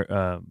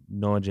 by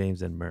Noah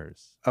James and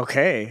Murs.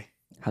 Okay.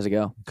 How's it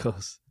go?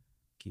 Goes,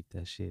 keep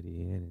that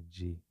shitty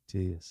energy to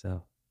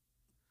yourself.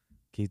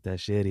 Keep that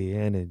shitty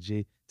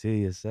energy to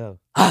yourself.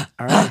 All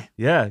right.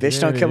 Yeah. Bitch,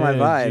 don't kill my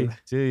energy vibe.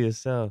 To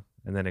yourself.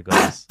 And then it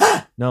goes,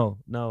 no,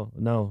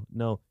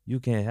 you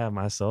can't have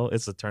my soul.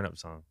 It's a turn up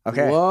song.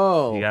 Okay.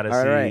 Whoa. You gotta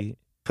All see. right.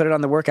 Put it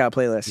on the workout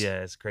playlist.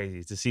 Yeah, it's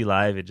crazy to see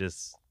live.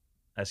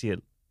 I see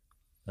it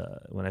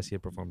when I see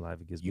it perform live.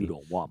 It gives You me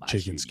don't want my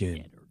chicken shitty skin.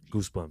 energy.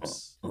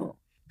 goosebumps.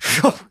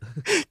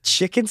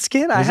 Chicken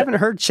skin? I Is haven't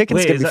heard chicken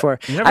Wait, skin is that- before.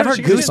 you never I've heard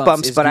heard chicken skin?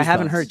 goosebumps, Is but I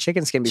haven't Goosebumps. heard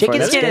chicken skin before. Chicken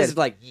That's skin good. is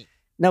like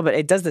No, but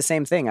it does the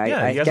same thing. Yeah, I you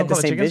guys get don't the call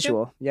it same chicken skin?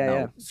 visual. Yeah, no,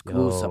 yeah. it's Yo,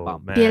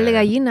 goosebumps. man. Piel de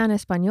gallina en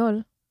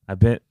español. I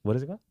bet. What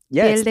is it called?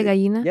 Yeah, Piel it's de the-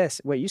 gallina.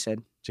 Yes, what you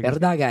said. Chicken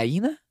skin? Pierda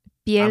gallina?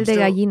 Piel I'm de still-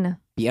 gallina.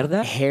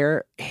 Pierda?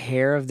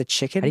 Hair of the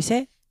chicken. How do you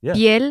say it? Yeah.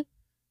 Piel,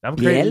 I'm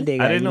Piel crazy. de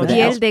I didn't know gallina. that.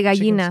 piel de Chicken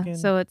gallina. skin.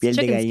 So it's Piel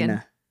de chicken skin.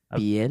 gallina.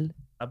 Piel.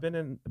 I've been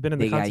in the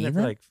de continent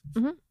for gallina? like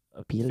Mhm.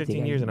 Piel de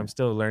 15 years, and gallina. I'm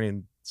still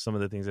learning some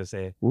of the things I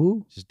say.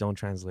 Ooh. Just don't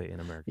translate in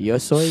America. Yo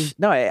soy.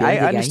 No, Piel de I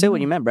understood what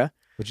gallina? you meant, bro.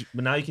 But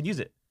now you can use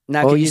it.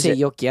 Now Oh, can you use say it.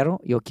 yo quiero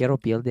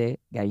piel de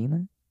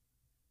gallina?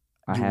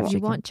 I have You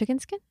chicken. want chicken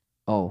skin?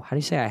 Oh, how do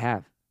you say I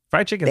have?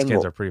 Fried chicken Tengo.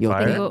 skins are pretty Yo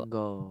fire. tengo-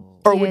 tengo.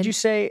 Or would Piel. you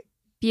say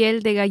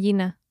Piel de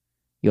gallina.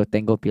 Yo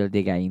tengo piel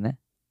de gallina.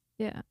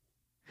 Yeah.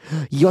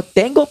 Yo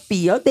tengo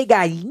piel de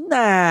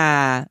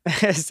gallina.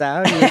 Is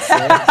that what you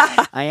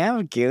said? I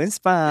am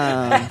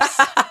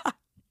goosebumps.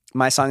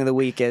 My song of the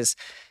week is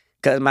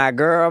 "Cause my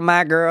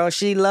girl,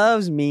 she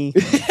loves me.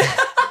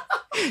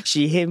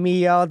 She hit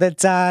me all the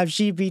time.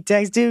 She be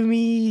texting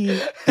me.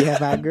 Yeah,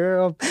 my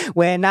girl.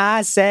 When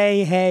I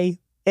say hey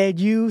and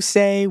you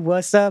say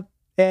what's up,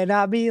 and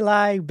I be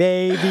like,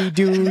 baby,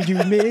 do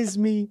you miss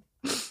me?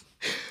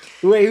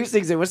 Wait, who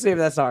sings it? What's the name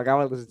of that song? I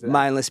want to listen to that.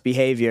 Mindless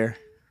behavior.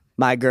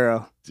 My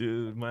girl.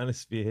 Dude,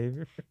 minus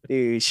behavior.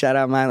 Dude, shout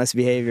out mindless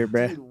behavior,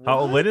 bruh.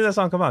 When did that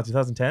song come out?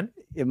 2010?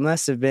 It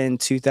must have been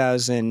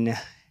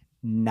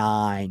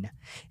 2009.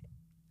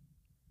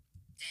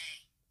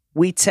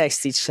 We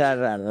text each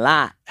other a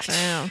lot.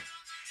 Wow.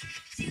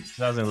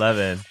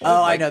 2011.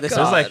 Oh, I know this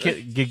So it's song. like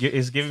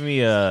it's giving me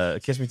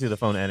kiss me through the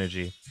phone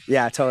energy.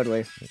 Yeah,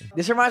 totally.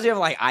 This reminds me of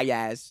like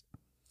Ayaz.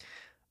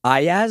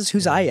 Ayaz?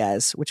 Who's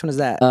Ayaz? Which one is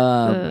that?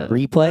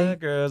 Replay.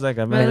 Girls like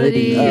a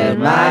Melody melody in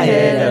my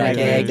head and I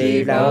can't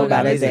keep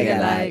nobody singing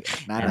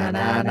like na na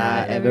na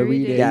na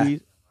every day. Yeah.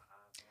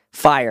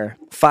 Fire.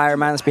 Fire,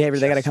 mindless behavior.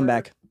 They got to come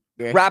back.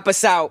 Yeah. Wrap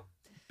us out,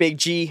 Big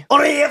G. All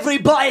right,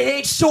 everybody,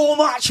 thanks so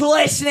much for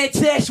listening to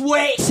this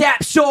week's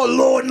episode of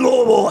Lord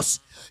Lobos.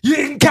 You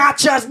can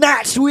catch us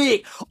next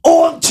week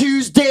on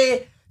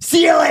Tuesday.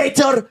 See you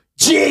later.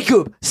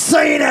 Jacob,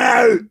 signing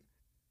out.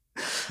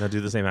 No,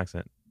 do the same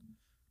accent.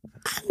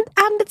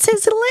 And it's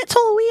his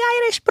little wee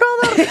Irish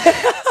brother.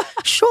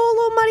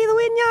 Solo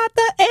Maridueña at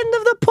the end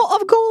of the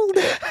pot of gold.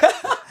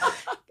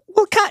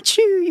 We'll catch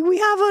you. We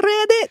have a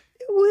Reddit.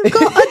 We've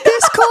got a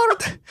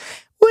Discord.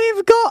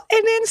 We've got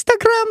an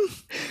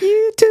Instagram,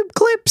 YouTube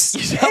clips,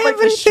 You sound like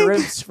the everything.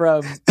 shrimps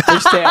from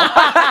Fish Tale.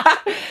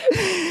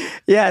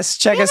 Yes,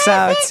 check us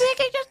out.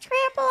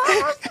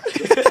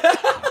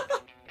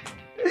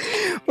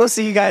 We'll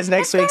see you guys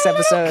next week's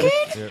episode.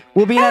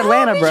 We'll be in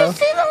Atlanta, bro.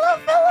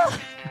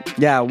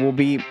 Yeah,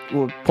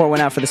 we'll pour one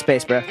out for the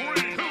space, bro.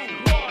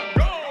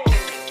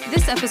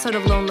 This episode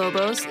of Lone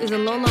Lobos is a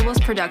Lone Lobos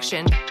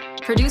production,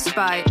 produced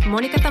by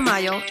Monica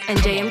Tamayo and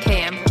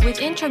JMKM, with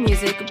intro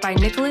music by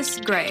Nicholas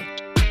Gray.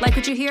 Like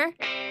what you hear?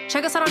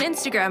 Check us out on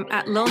Instagram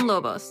at Lone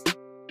Lobos.